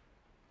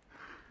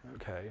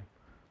 Okay,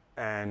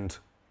 and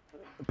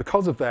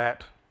because of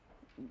that,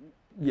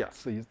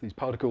 yes, these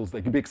particles,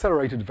 they can be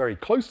accelerated very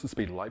close to the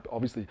speed of light, but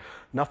obviously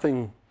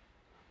nothing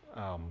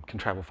can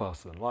travel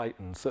faster than light,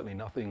 and certainly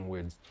nothing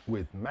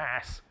with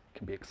mass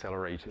can be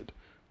accelerated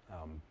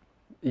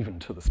even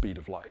to the speed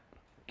of light.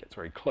 It gets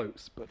very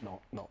close, but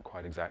not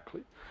quite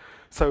exactly.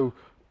 So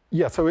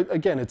yeah, so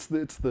again, it's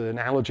the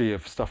analogy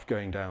of stuff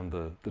going down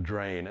the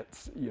drain.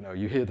 It's,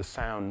 you hear the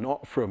sound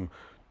not from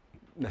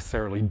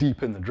necessarily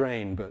deep in the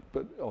drain, but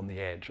on the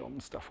edge,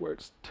 on stuff where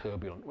it's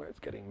turbulent, where it's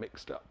getting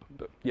mixed up.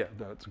 But yeah,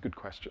 no, it's a good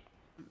question.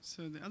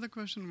 So the other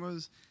question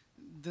was,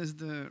 does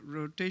the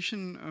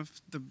rotation of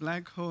the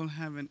black hole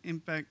have an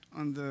impact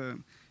on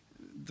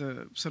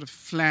the sort of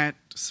flat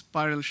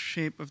spiral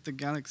shape of the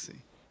galaxy?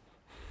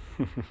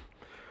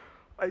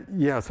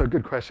 Yeah, so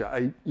good question.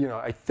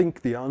 I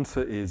think the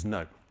answer is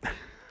no.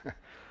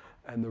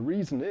 And the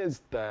reason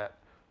is that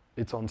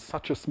it's on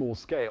such a small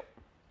scale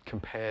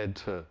compared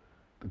to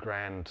the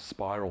grand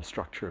spiral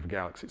structure of a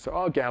galaxy. So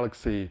our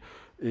galaxy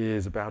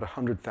is about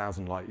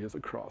 100,000 light years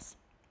across.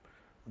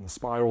 And the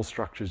spiral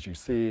structures you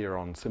see are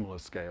on similar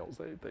scales.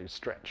 They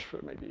stretch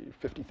for maybe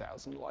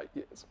 50,000 light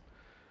years.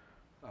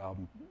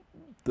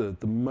 The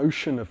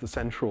motion of the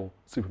central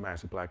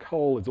supermassive black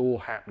hole is all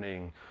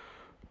happening,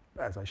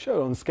 as I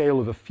showed, on the scale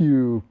of a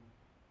few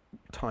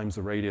times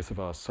the radius of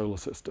our solar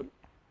system.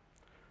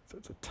 So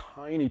it's a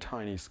tiny,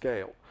 tiny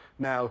scale.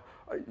 Now,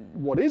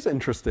 what is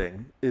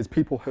interesting is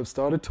people have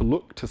started to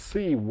look to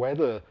see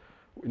whether,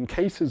 in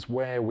cases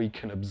where we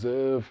can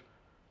observe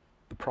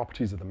the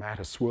properties of the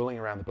matter swirling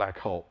around the black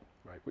hole,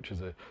 right, which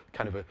is a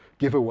kind of a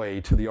giveaway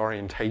to the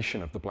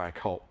orientation of the black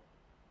hole,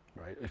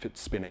 right, if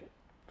it's spinning.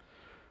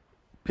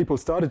 people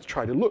started to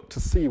try to look to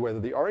see whether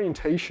the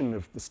orientation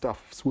of the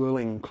stuff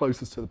swirling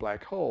closest to the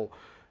black hole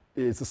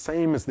is the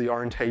same as the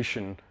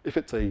orientation, if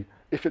it's a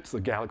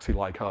galaxy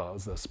like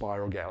ours, a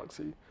spiral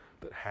galaxy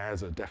that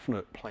has a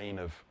definite plane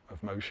of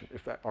motion,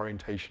 if that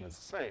orientation is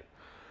the same.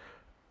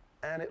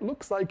 And it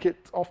looks like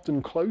it's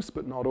often close,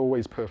 but not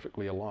always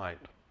perfectly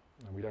aligned.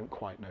 And we don't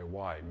quite know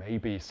why.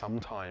 Maybe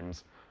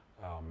sometimes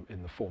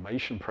in the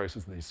formation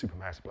process of these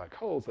supermassive black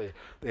holes, they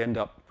end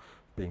up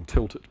being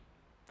tilted.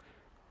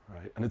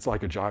 Right? And it's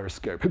like a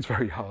gyroscope. It's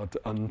very hard to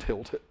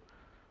untilt it.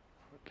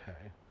 Okay.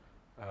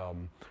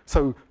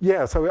 So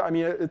I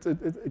mean,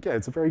 again,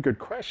 it's a very good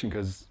question,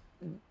 because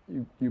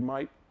you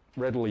might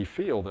readily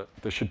feel that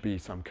there should be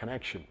some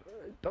connection.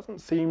 It doesn't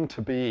seem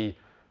to be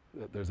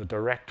that there's a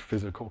direct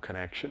physical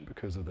connection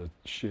because of the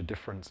sheer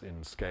difference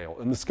in scale.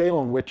 And the scale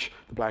on which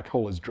the black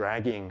hole is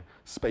dragging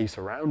space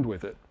around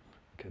with it,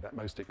 okay, that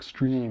most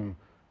extreme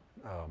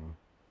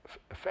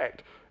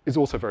effect, is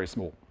also very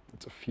small.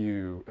 It's a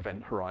few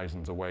event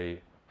horizons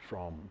away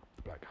from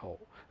the black hole.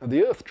 Now,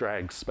 the Earth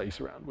drags space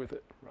around with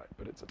it, right?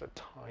 But it's at a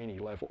tiny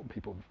level.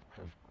 People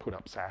have put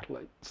up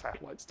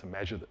satellites to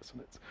measure this,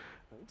 and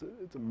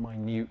it's a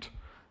minute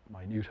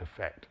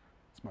effect.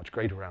 It's much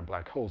greater around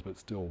black holes, but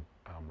still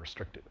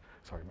restricted.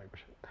 Sorry, maybe I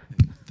should.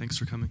 Thanks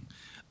for coming.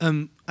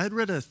 I'd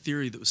read a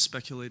theory that was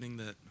speculating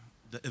that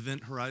the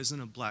event horizon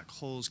of black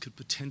holes could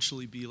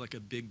potentially be like a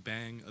Big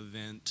Bang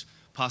event,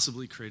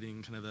 possibly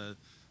creating kind of a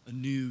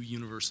new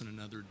universe in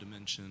another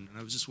dimension. And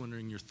I was just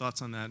wondering your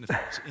thoughts on that, and if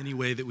there's any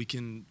way that we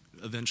can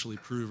eventually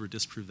prove or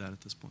disprove that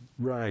at this point.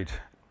 Right.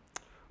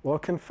 Well, I'll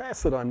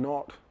confess that I'm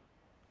not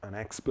an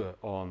expert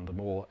on the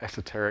more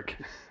esoteric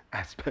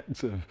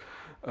aspects of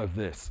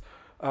this.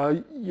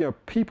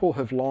 People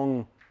have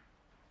long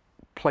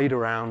played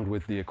around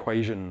with the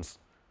equations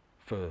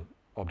for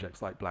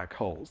objects like black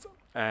holes.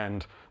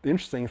 And the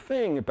interesting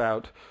thing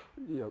about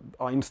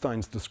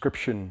Einstein's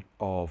description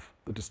of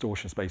the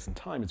distortion of space and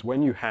time is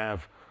when you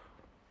have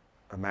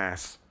a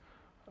mass,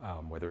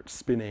 whether it's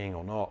spinning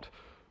or not,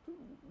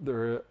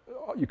 you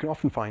can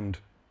often find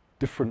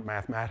different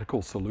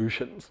mathematical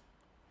solutions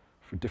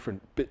for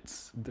different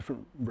bits,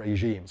 different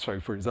regimes. So,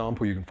 for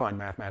example, you can find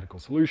mathematical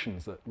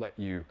solutions that let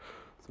you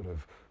sort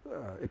of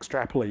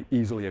extrapolate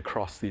easily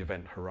across the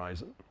event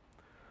horizon.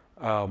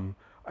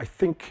 I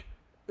think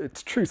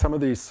it's true, some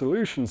of these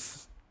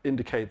solutions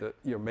indicate that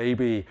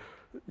maybe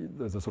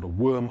there's a sort of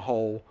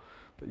wormhole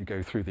that you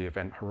go through the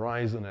event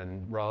horizon,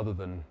 and rather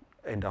than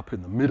end up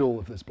in the middle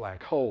of this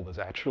black hole, there's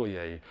actually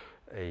a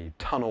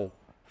tunnel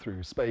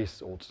through space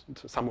or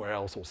to somewhere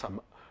else, or some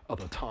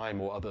other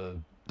time or other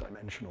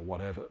dimension or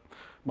whatever.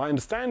 My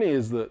understanding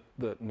is that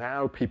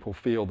now people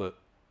feel that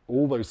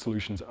all those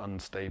solutions are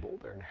unstable.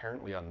 They're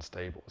inherently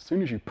unstable. As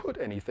soon as you put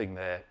anything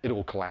there, it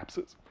all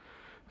collapses.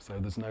 So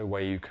there's no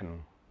way you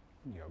can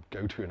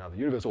go to another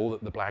universe, or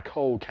that the black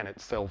hole can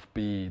itself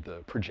be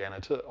the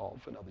progenitor of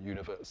another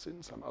universe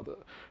in some other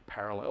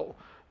parallel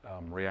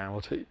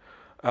reality.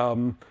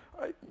 My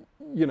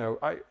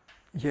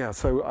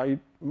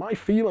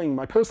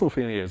personal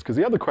feeling is, because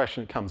the other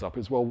question that comes up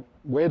is, well,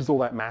 where does all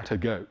that matter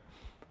go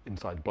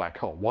inside the black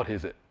hole? What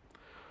is it?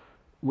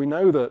 We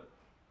know that,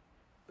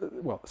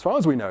 well, as far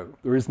as we know,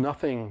 there is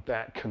nothing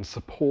that can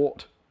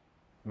support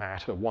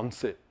matter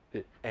once it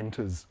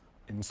enters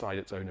inside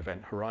its own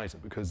event horizon,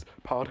 because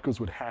particles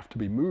would have to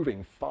be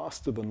moving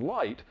faster than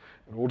light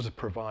in order to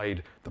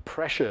provide the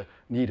pressure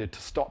needed to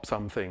stop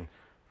something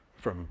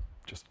from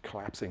just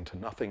collapsing to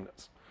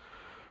nothingness.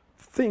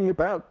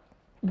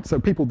 So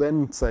people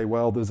then say,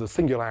 well, there's a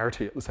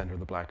singularity at the center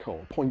of the black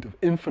hole, a point of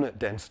infinite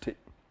density.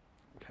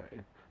 Okay?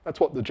 That's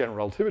what the general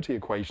relativity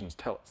equations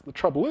tell us. The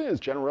trouble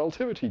is, general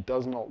relativity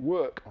does not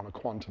work on a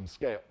quantum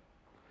scale.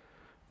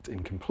 It's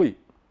incomplete.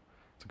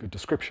 It's a good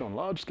description on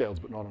large scales,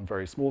 but not on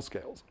very small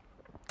scales.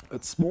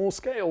 At small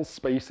scales,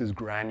 space is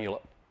granular.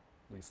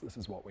 At least this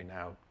is what we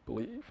now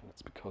believe. And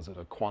it's because at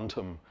a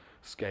quantum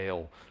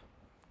scale,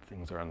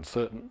 things are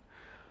uncertain.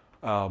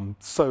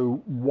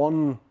 So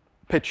one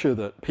picture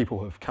that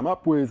people have come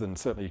up with, and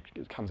certainly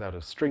it comes out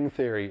of string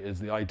theory, is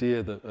the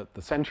idea that at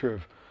the center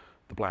of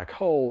the black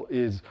hole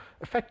is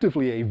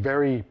effectively a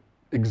very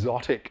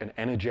exotic and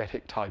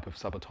energetic type of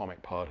subatomic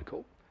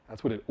particle.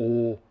 That's what it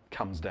all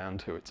comes down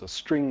to. It's a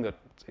string that's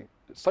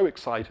so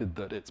excited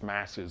that its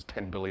mass is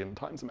 10 billion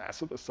times the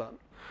mass of the sun.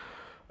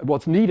 And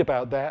what's neat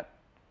about that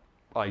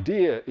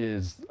idea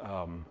is,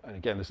 and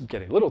again, this is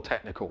getting a little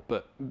technical,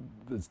 but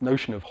this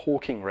notion of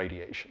Hawking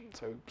radiation.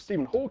 So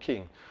Stephen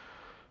Hawking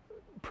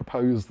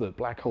proposed that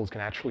black holes can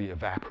actually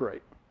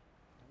evaporate.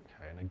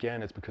 Okay, and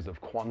again, it's because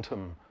of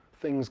quantum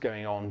things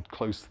going on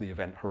close to the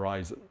event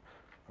horizon.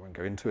 I won't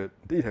go into it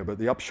in detail, but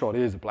the upshot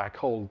is a black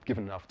hole,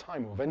 given enough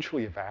time, will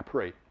eventually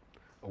evaporate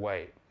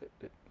away.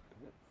 It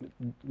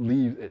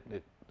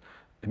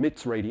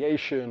emits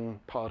radiation,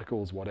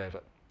 particles,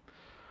 whatever.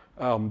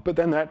 But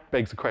then that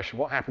begs the question,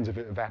 what happens if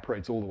it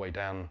evaporates all the way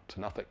down to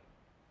nothing?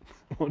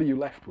 What are you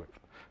left with?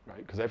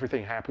 Right? Because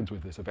everything happens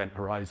with this event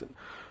horizon.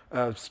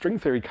 String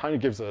theory kind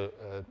of gives a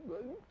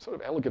sort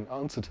of elegant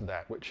answer to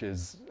that, which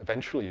is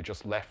eventually you're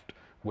just left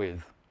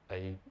with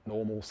a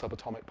normal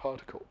subatomic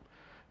particle.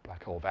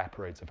 Black hole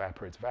evaporates,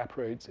 evaporates,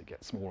 evaporates. It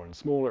gets smaller and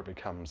smaller. It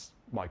becomes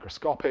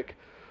microscopic.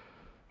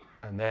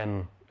 And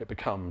then it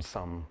becomes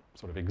some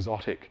sort of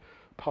exotic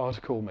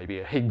particle, maybe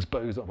a Higgs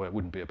boson. Well, it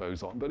wouldn't be a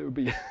boson, but it would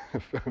be a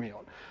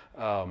fermion.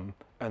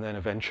 And then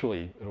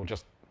eventually, it'll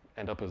just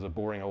end up as a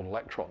boring old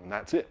electron, and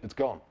that's it. It's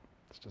gone.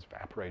 It's just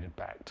evaporated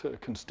back to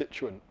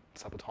constituent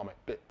subatomic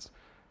bits.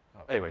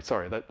 Anyway,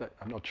 sorry,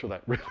 I'm not sure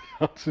that really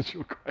answers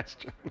your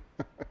question.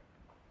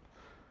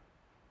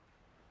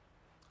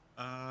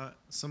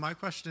 So my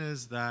question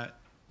is that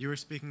you were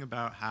speaking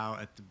about how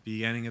at the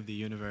beginning of the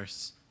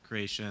universe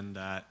creation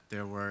that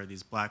there were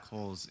these black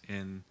holes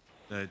in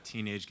the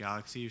teenage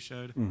galaxy you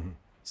showed. Mm-hmm.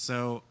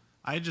 So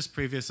I just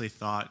previously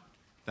thought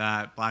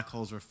that black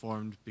holes were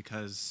formed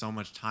because so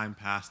much time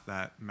passed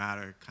that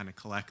matter kind of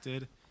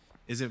collected.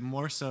 Is it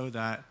more so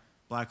that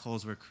black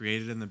holes were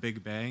created in the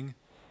Big Bang,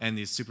 and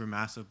these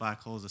supermassive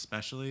black holes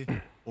especially,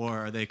 or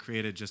are they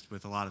created just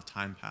with a lot of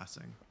time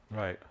passing?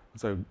 Right.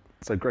 So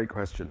great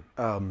question.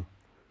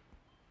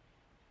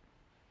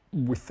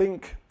 We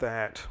think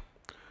that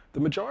the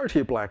majority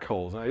of black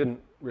holes, and I didn't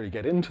really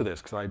get into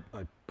this because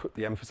I put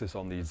the emphasis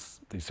on these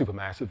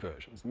supermassive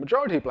versions. The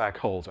majority of black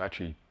holes are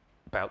actually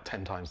about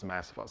 10 times the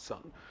mass of our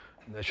sun.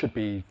 And there should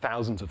be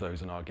thousands of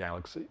those in our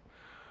galaxy.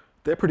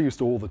 They're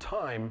produced all the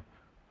time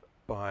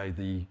by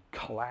the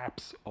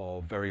collapse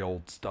of very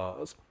old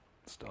stars,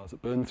 stars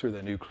that burn through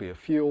their nuclear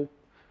fuel.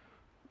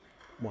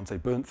 Once they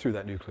burn through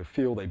that nuclear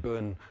fuel, they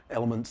burn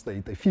elements,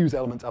 they fuse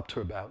elements up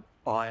to about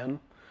iron.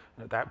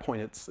 And at that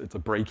point, it's a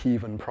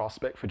break-even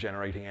prospect for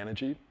generating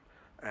energy.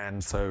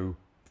 And so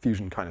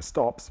fusion kind of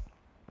stops,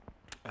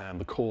 and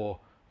the core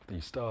of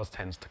these stars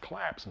tends to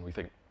collapse, and we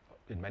think,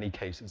 in many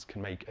cases,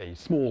 can make a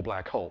small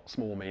black hole,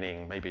 small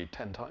meaning maybe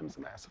 10 times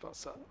the mass of our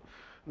sun.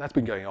 And that's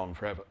been going on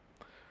forever.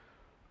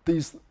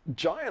 These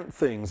giant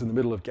things in the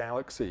middle of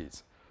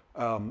galaxies,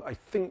 I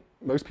think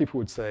most people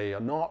would say, are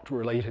not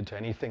related to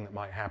anything that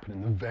might happen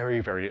in the very,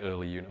 very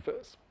early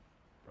universe,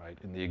 right?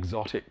 In the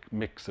exotic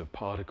mix of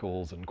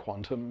particles and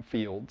quantum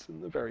fields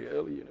in the very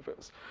early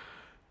universe.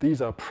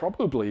 These are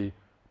probably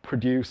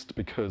produced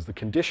because the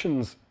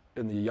conditions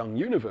in the young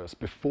universe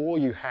before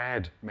you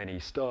had many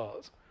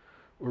stars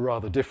were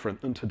rather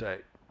different than today.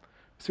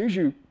 As soon as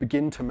you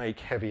begin to make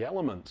heavy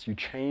elements, you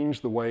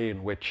change the way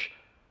in which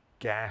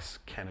gas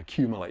can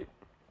accumulate.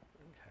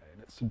 Okay,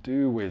 and it's to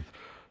do with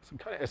some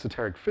kind of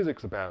esoteric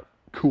physics about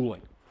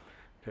cooling.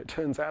 Okay, it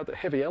turns out that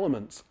heavy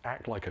elements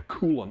act like a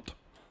coolant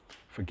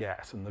for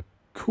gas, and the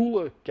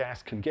cooler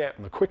gas can get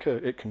and the quicker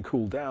it can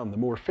cool down, the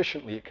more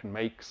efficiently it can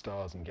make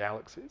stars and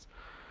galaxies.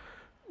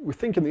 We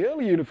think in the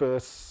early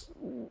universe,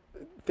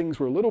 things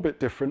were a little bit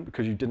different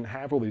because you didn't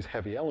have all these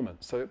heavy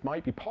elements. So it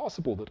might be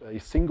possible that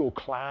a single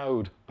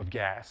cloud of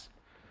gas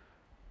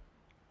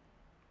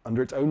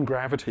under its own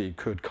gravity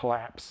could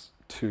collapse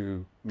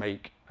to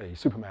make a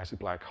supermassive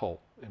black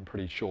hole in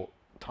pretty short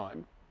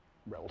time,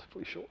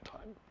 relatively short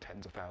time,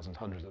 tens of thousands,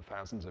 hundreds of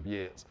thousands of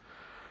years.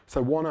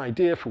 So one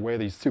idea for where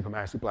these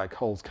supermassive black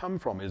holes come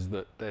from is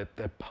that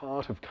they're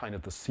part of kind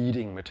of the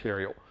seeding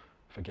material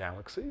for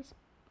galaxies.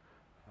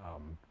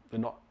 They're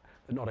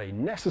not a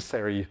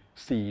necessary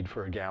seed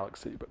for a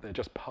galaxy, but they're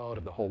just part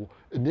of the whole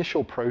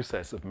initial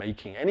process of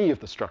making any of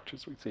the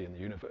structures we see in the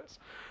universe.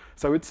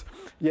 So it's,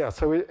 yeah,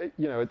 so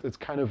it's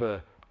kind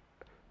of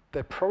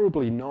they're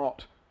probably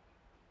not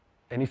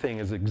anything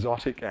as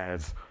exotic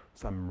as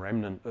some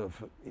remnant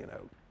of,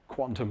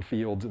 quantum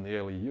fields in the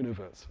early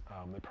universe.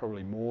 They're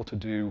probably more to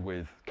do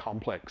with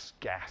complex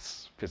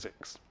gas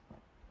physics.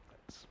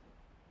 If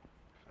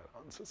that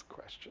answers the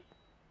question.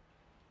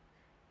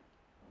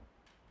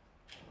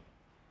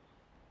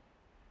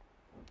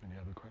 Any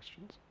other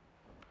questions?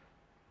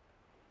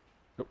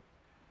 Nope.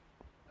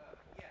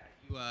 Yeah,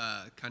 you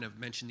kind of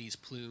mentioned these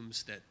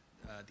plumes that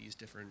these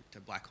different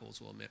black holes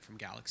will emit from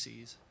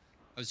galaxies.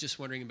 I was just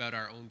wondering about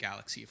our own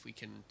galaxy, if we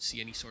can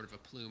see any sort of a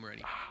plume or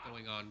anything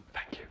going on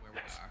where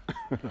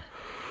we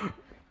are.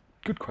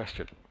 Good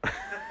question.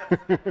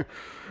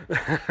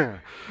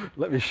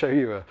 Let me show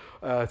you.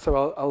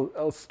 So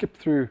I'll skip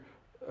through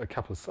a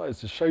couple of slides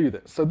to show you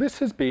this. So this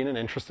has been an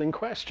interesting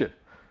question.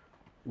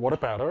 What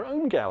about our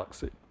own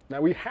galaxy? Now,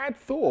 we had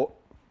thought,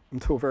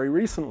 until very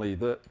recently,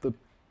 that the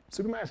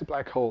supermassive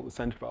black hole at the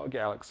center of our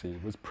galaxy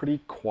was pretty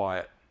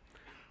quiet.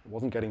 It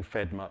wasn't getting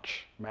fed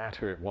much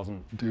matter. It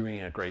wasn't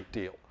doing a great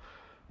deal.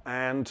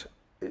 And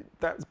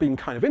that's been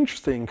kind of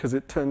interesting because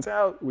it turns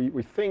out we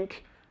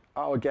think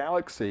our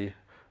galaxy,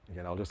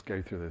 again, I'll just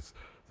go through this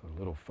a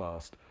little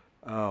fast.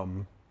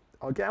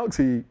 Our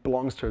galaxy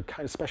belongs to a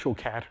kind of special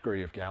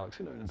category of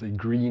galaxy known as a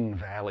Green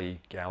Valley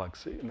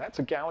galaxy. And that's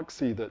a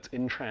galaxy that's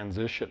in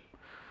transition.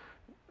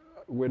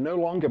 We're no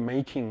longer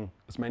making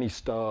as many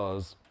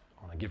stars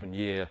on a given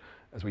year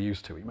as we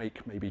used to. We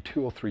make maybe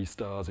 2 or 3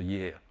 stars a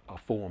year are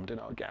formed in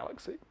our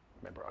galaxy.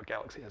 Remember, our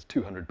galaxy has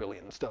 200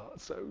 billion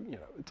stars, so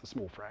it's a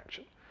small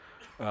fraction.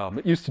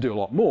 It used to do a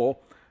lot more,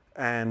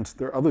 and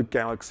there are other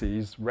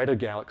galaxies, redder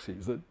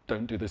galaxies, that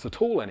don't do this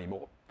at all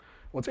anymore.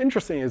 What's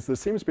interesting is there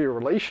seems to be a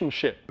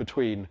relationship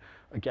between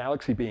a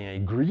galaxy being a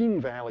green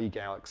valley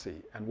galaxy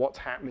and what's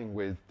happening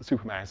with the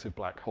supermassive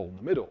black hole in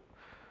the middle.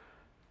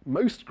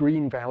 Most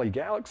green valley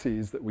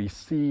galaxies that we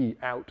see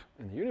out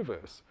in the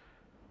universe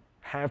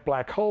have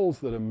black holes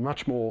that are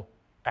much more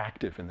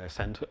active in their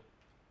center.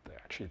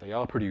 They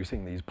are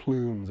producing these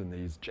plumes and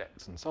these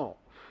jets and so on.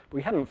 But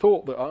we hadn't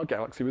thought that our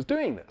galaxy was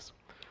doing this.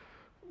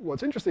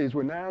 What's interesting is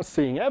we're now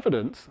seeing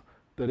evidence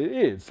that it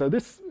is. So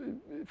this,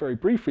 very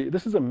briefly,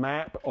 this is a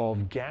map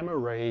of gamma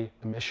ray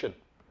emission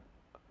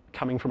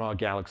coming from our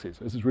galaxies.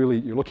 This is really,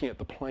 you're looking at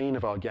the plane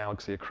of our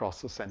galaxy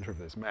across the center of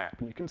this map.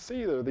 And you can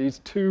see there are these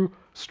two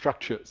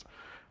structures.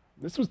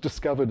 This was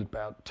discovered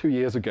about 2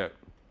 years ago.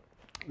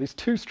 These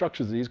two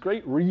structures, these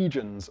great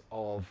regions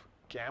of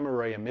gamma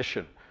ray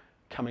emission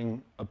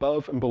coming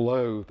above and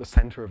below the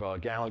center of our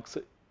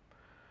galaxy.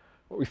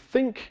 What we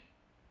think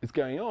is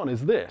going on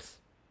is this,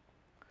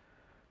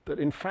 that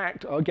in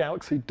fact our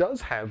galaxy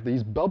does have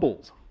these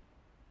bubbles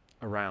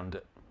around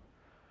it.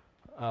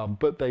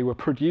 But they were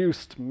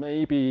produced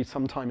maybe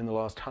sometime in the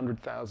last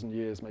 100,000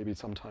 years, maybe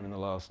sometime in the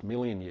last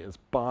million years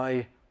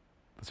by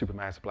the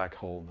supermassive black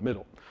hole in the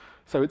middle.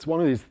 So it's one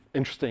of these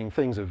interesting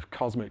things of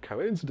cosmic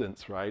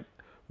coincidence, right,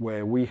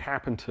 where we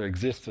happen to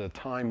exist at a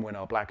time when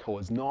our black hole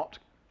is not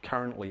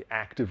currently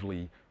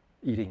actively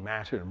eating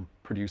matter and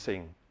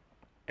producing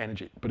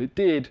energy, but it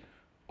did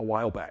a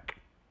while back.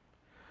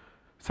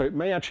 So it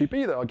may actually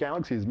be that our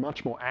galaxy is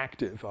much more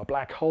active. Our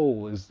black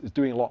hole is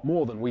doing a lot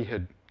more than we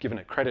had given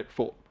it credit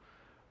for.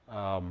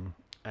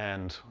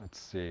 And let's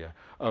see.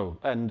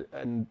 And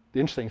the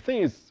interesting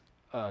thing is,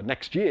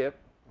 next year,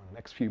 in the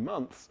next few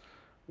months,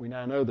 we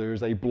now know there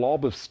is a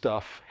blob of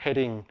stuff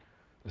heading.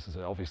 This is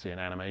obviously an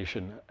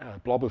animation. A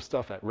blob of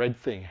stuff, that red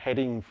thing,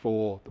 heading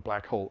for the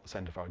black hole at the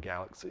center of our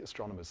galaxy.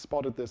 Astronomers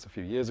spotted this a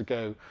few years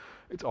ago.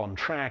 It's on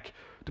track.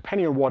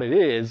 Depending on what it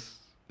is,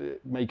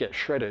 it may get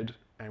shredded,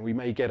 and we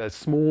may get a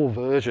small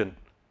version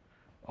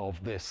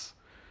of this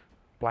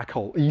black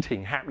hole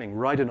eating happening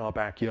right in our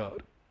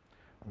backyard.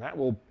 And that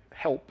will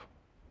help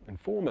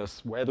inform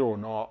us whether or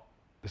not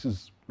this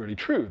is really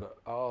true, that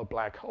our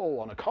black hole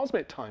on a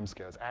cosmic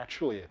timescale is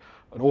actually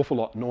an awful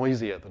lot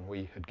noisier than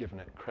we had given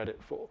it credit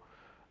for.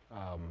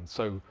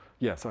 So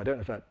I don't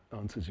know if that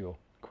answers your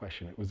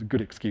question. It was a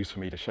good excuse for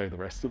me to show the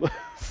rest of the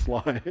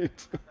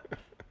slides. That's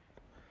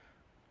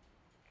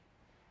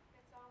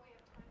all we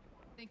have time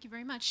for. Thank you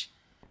very much.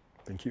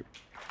 Thank you.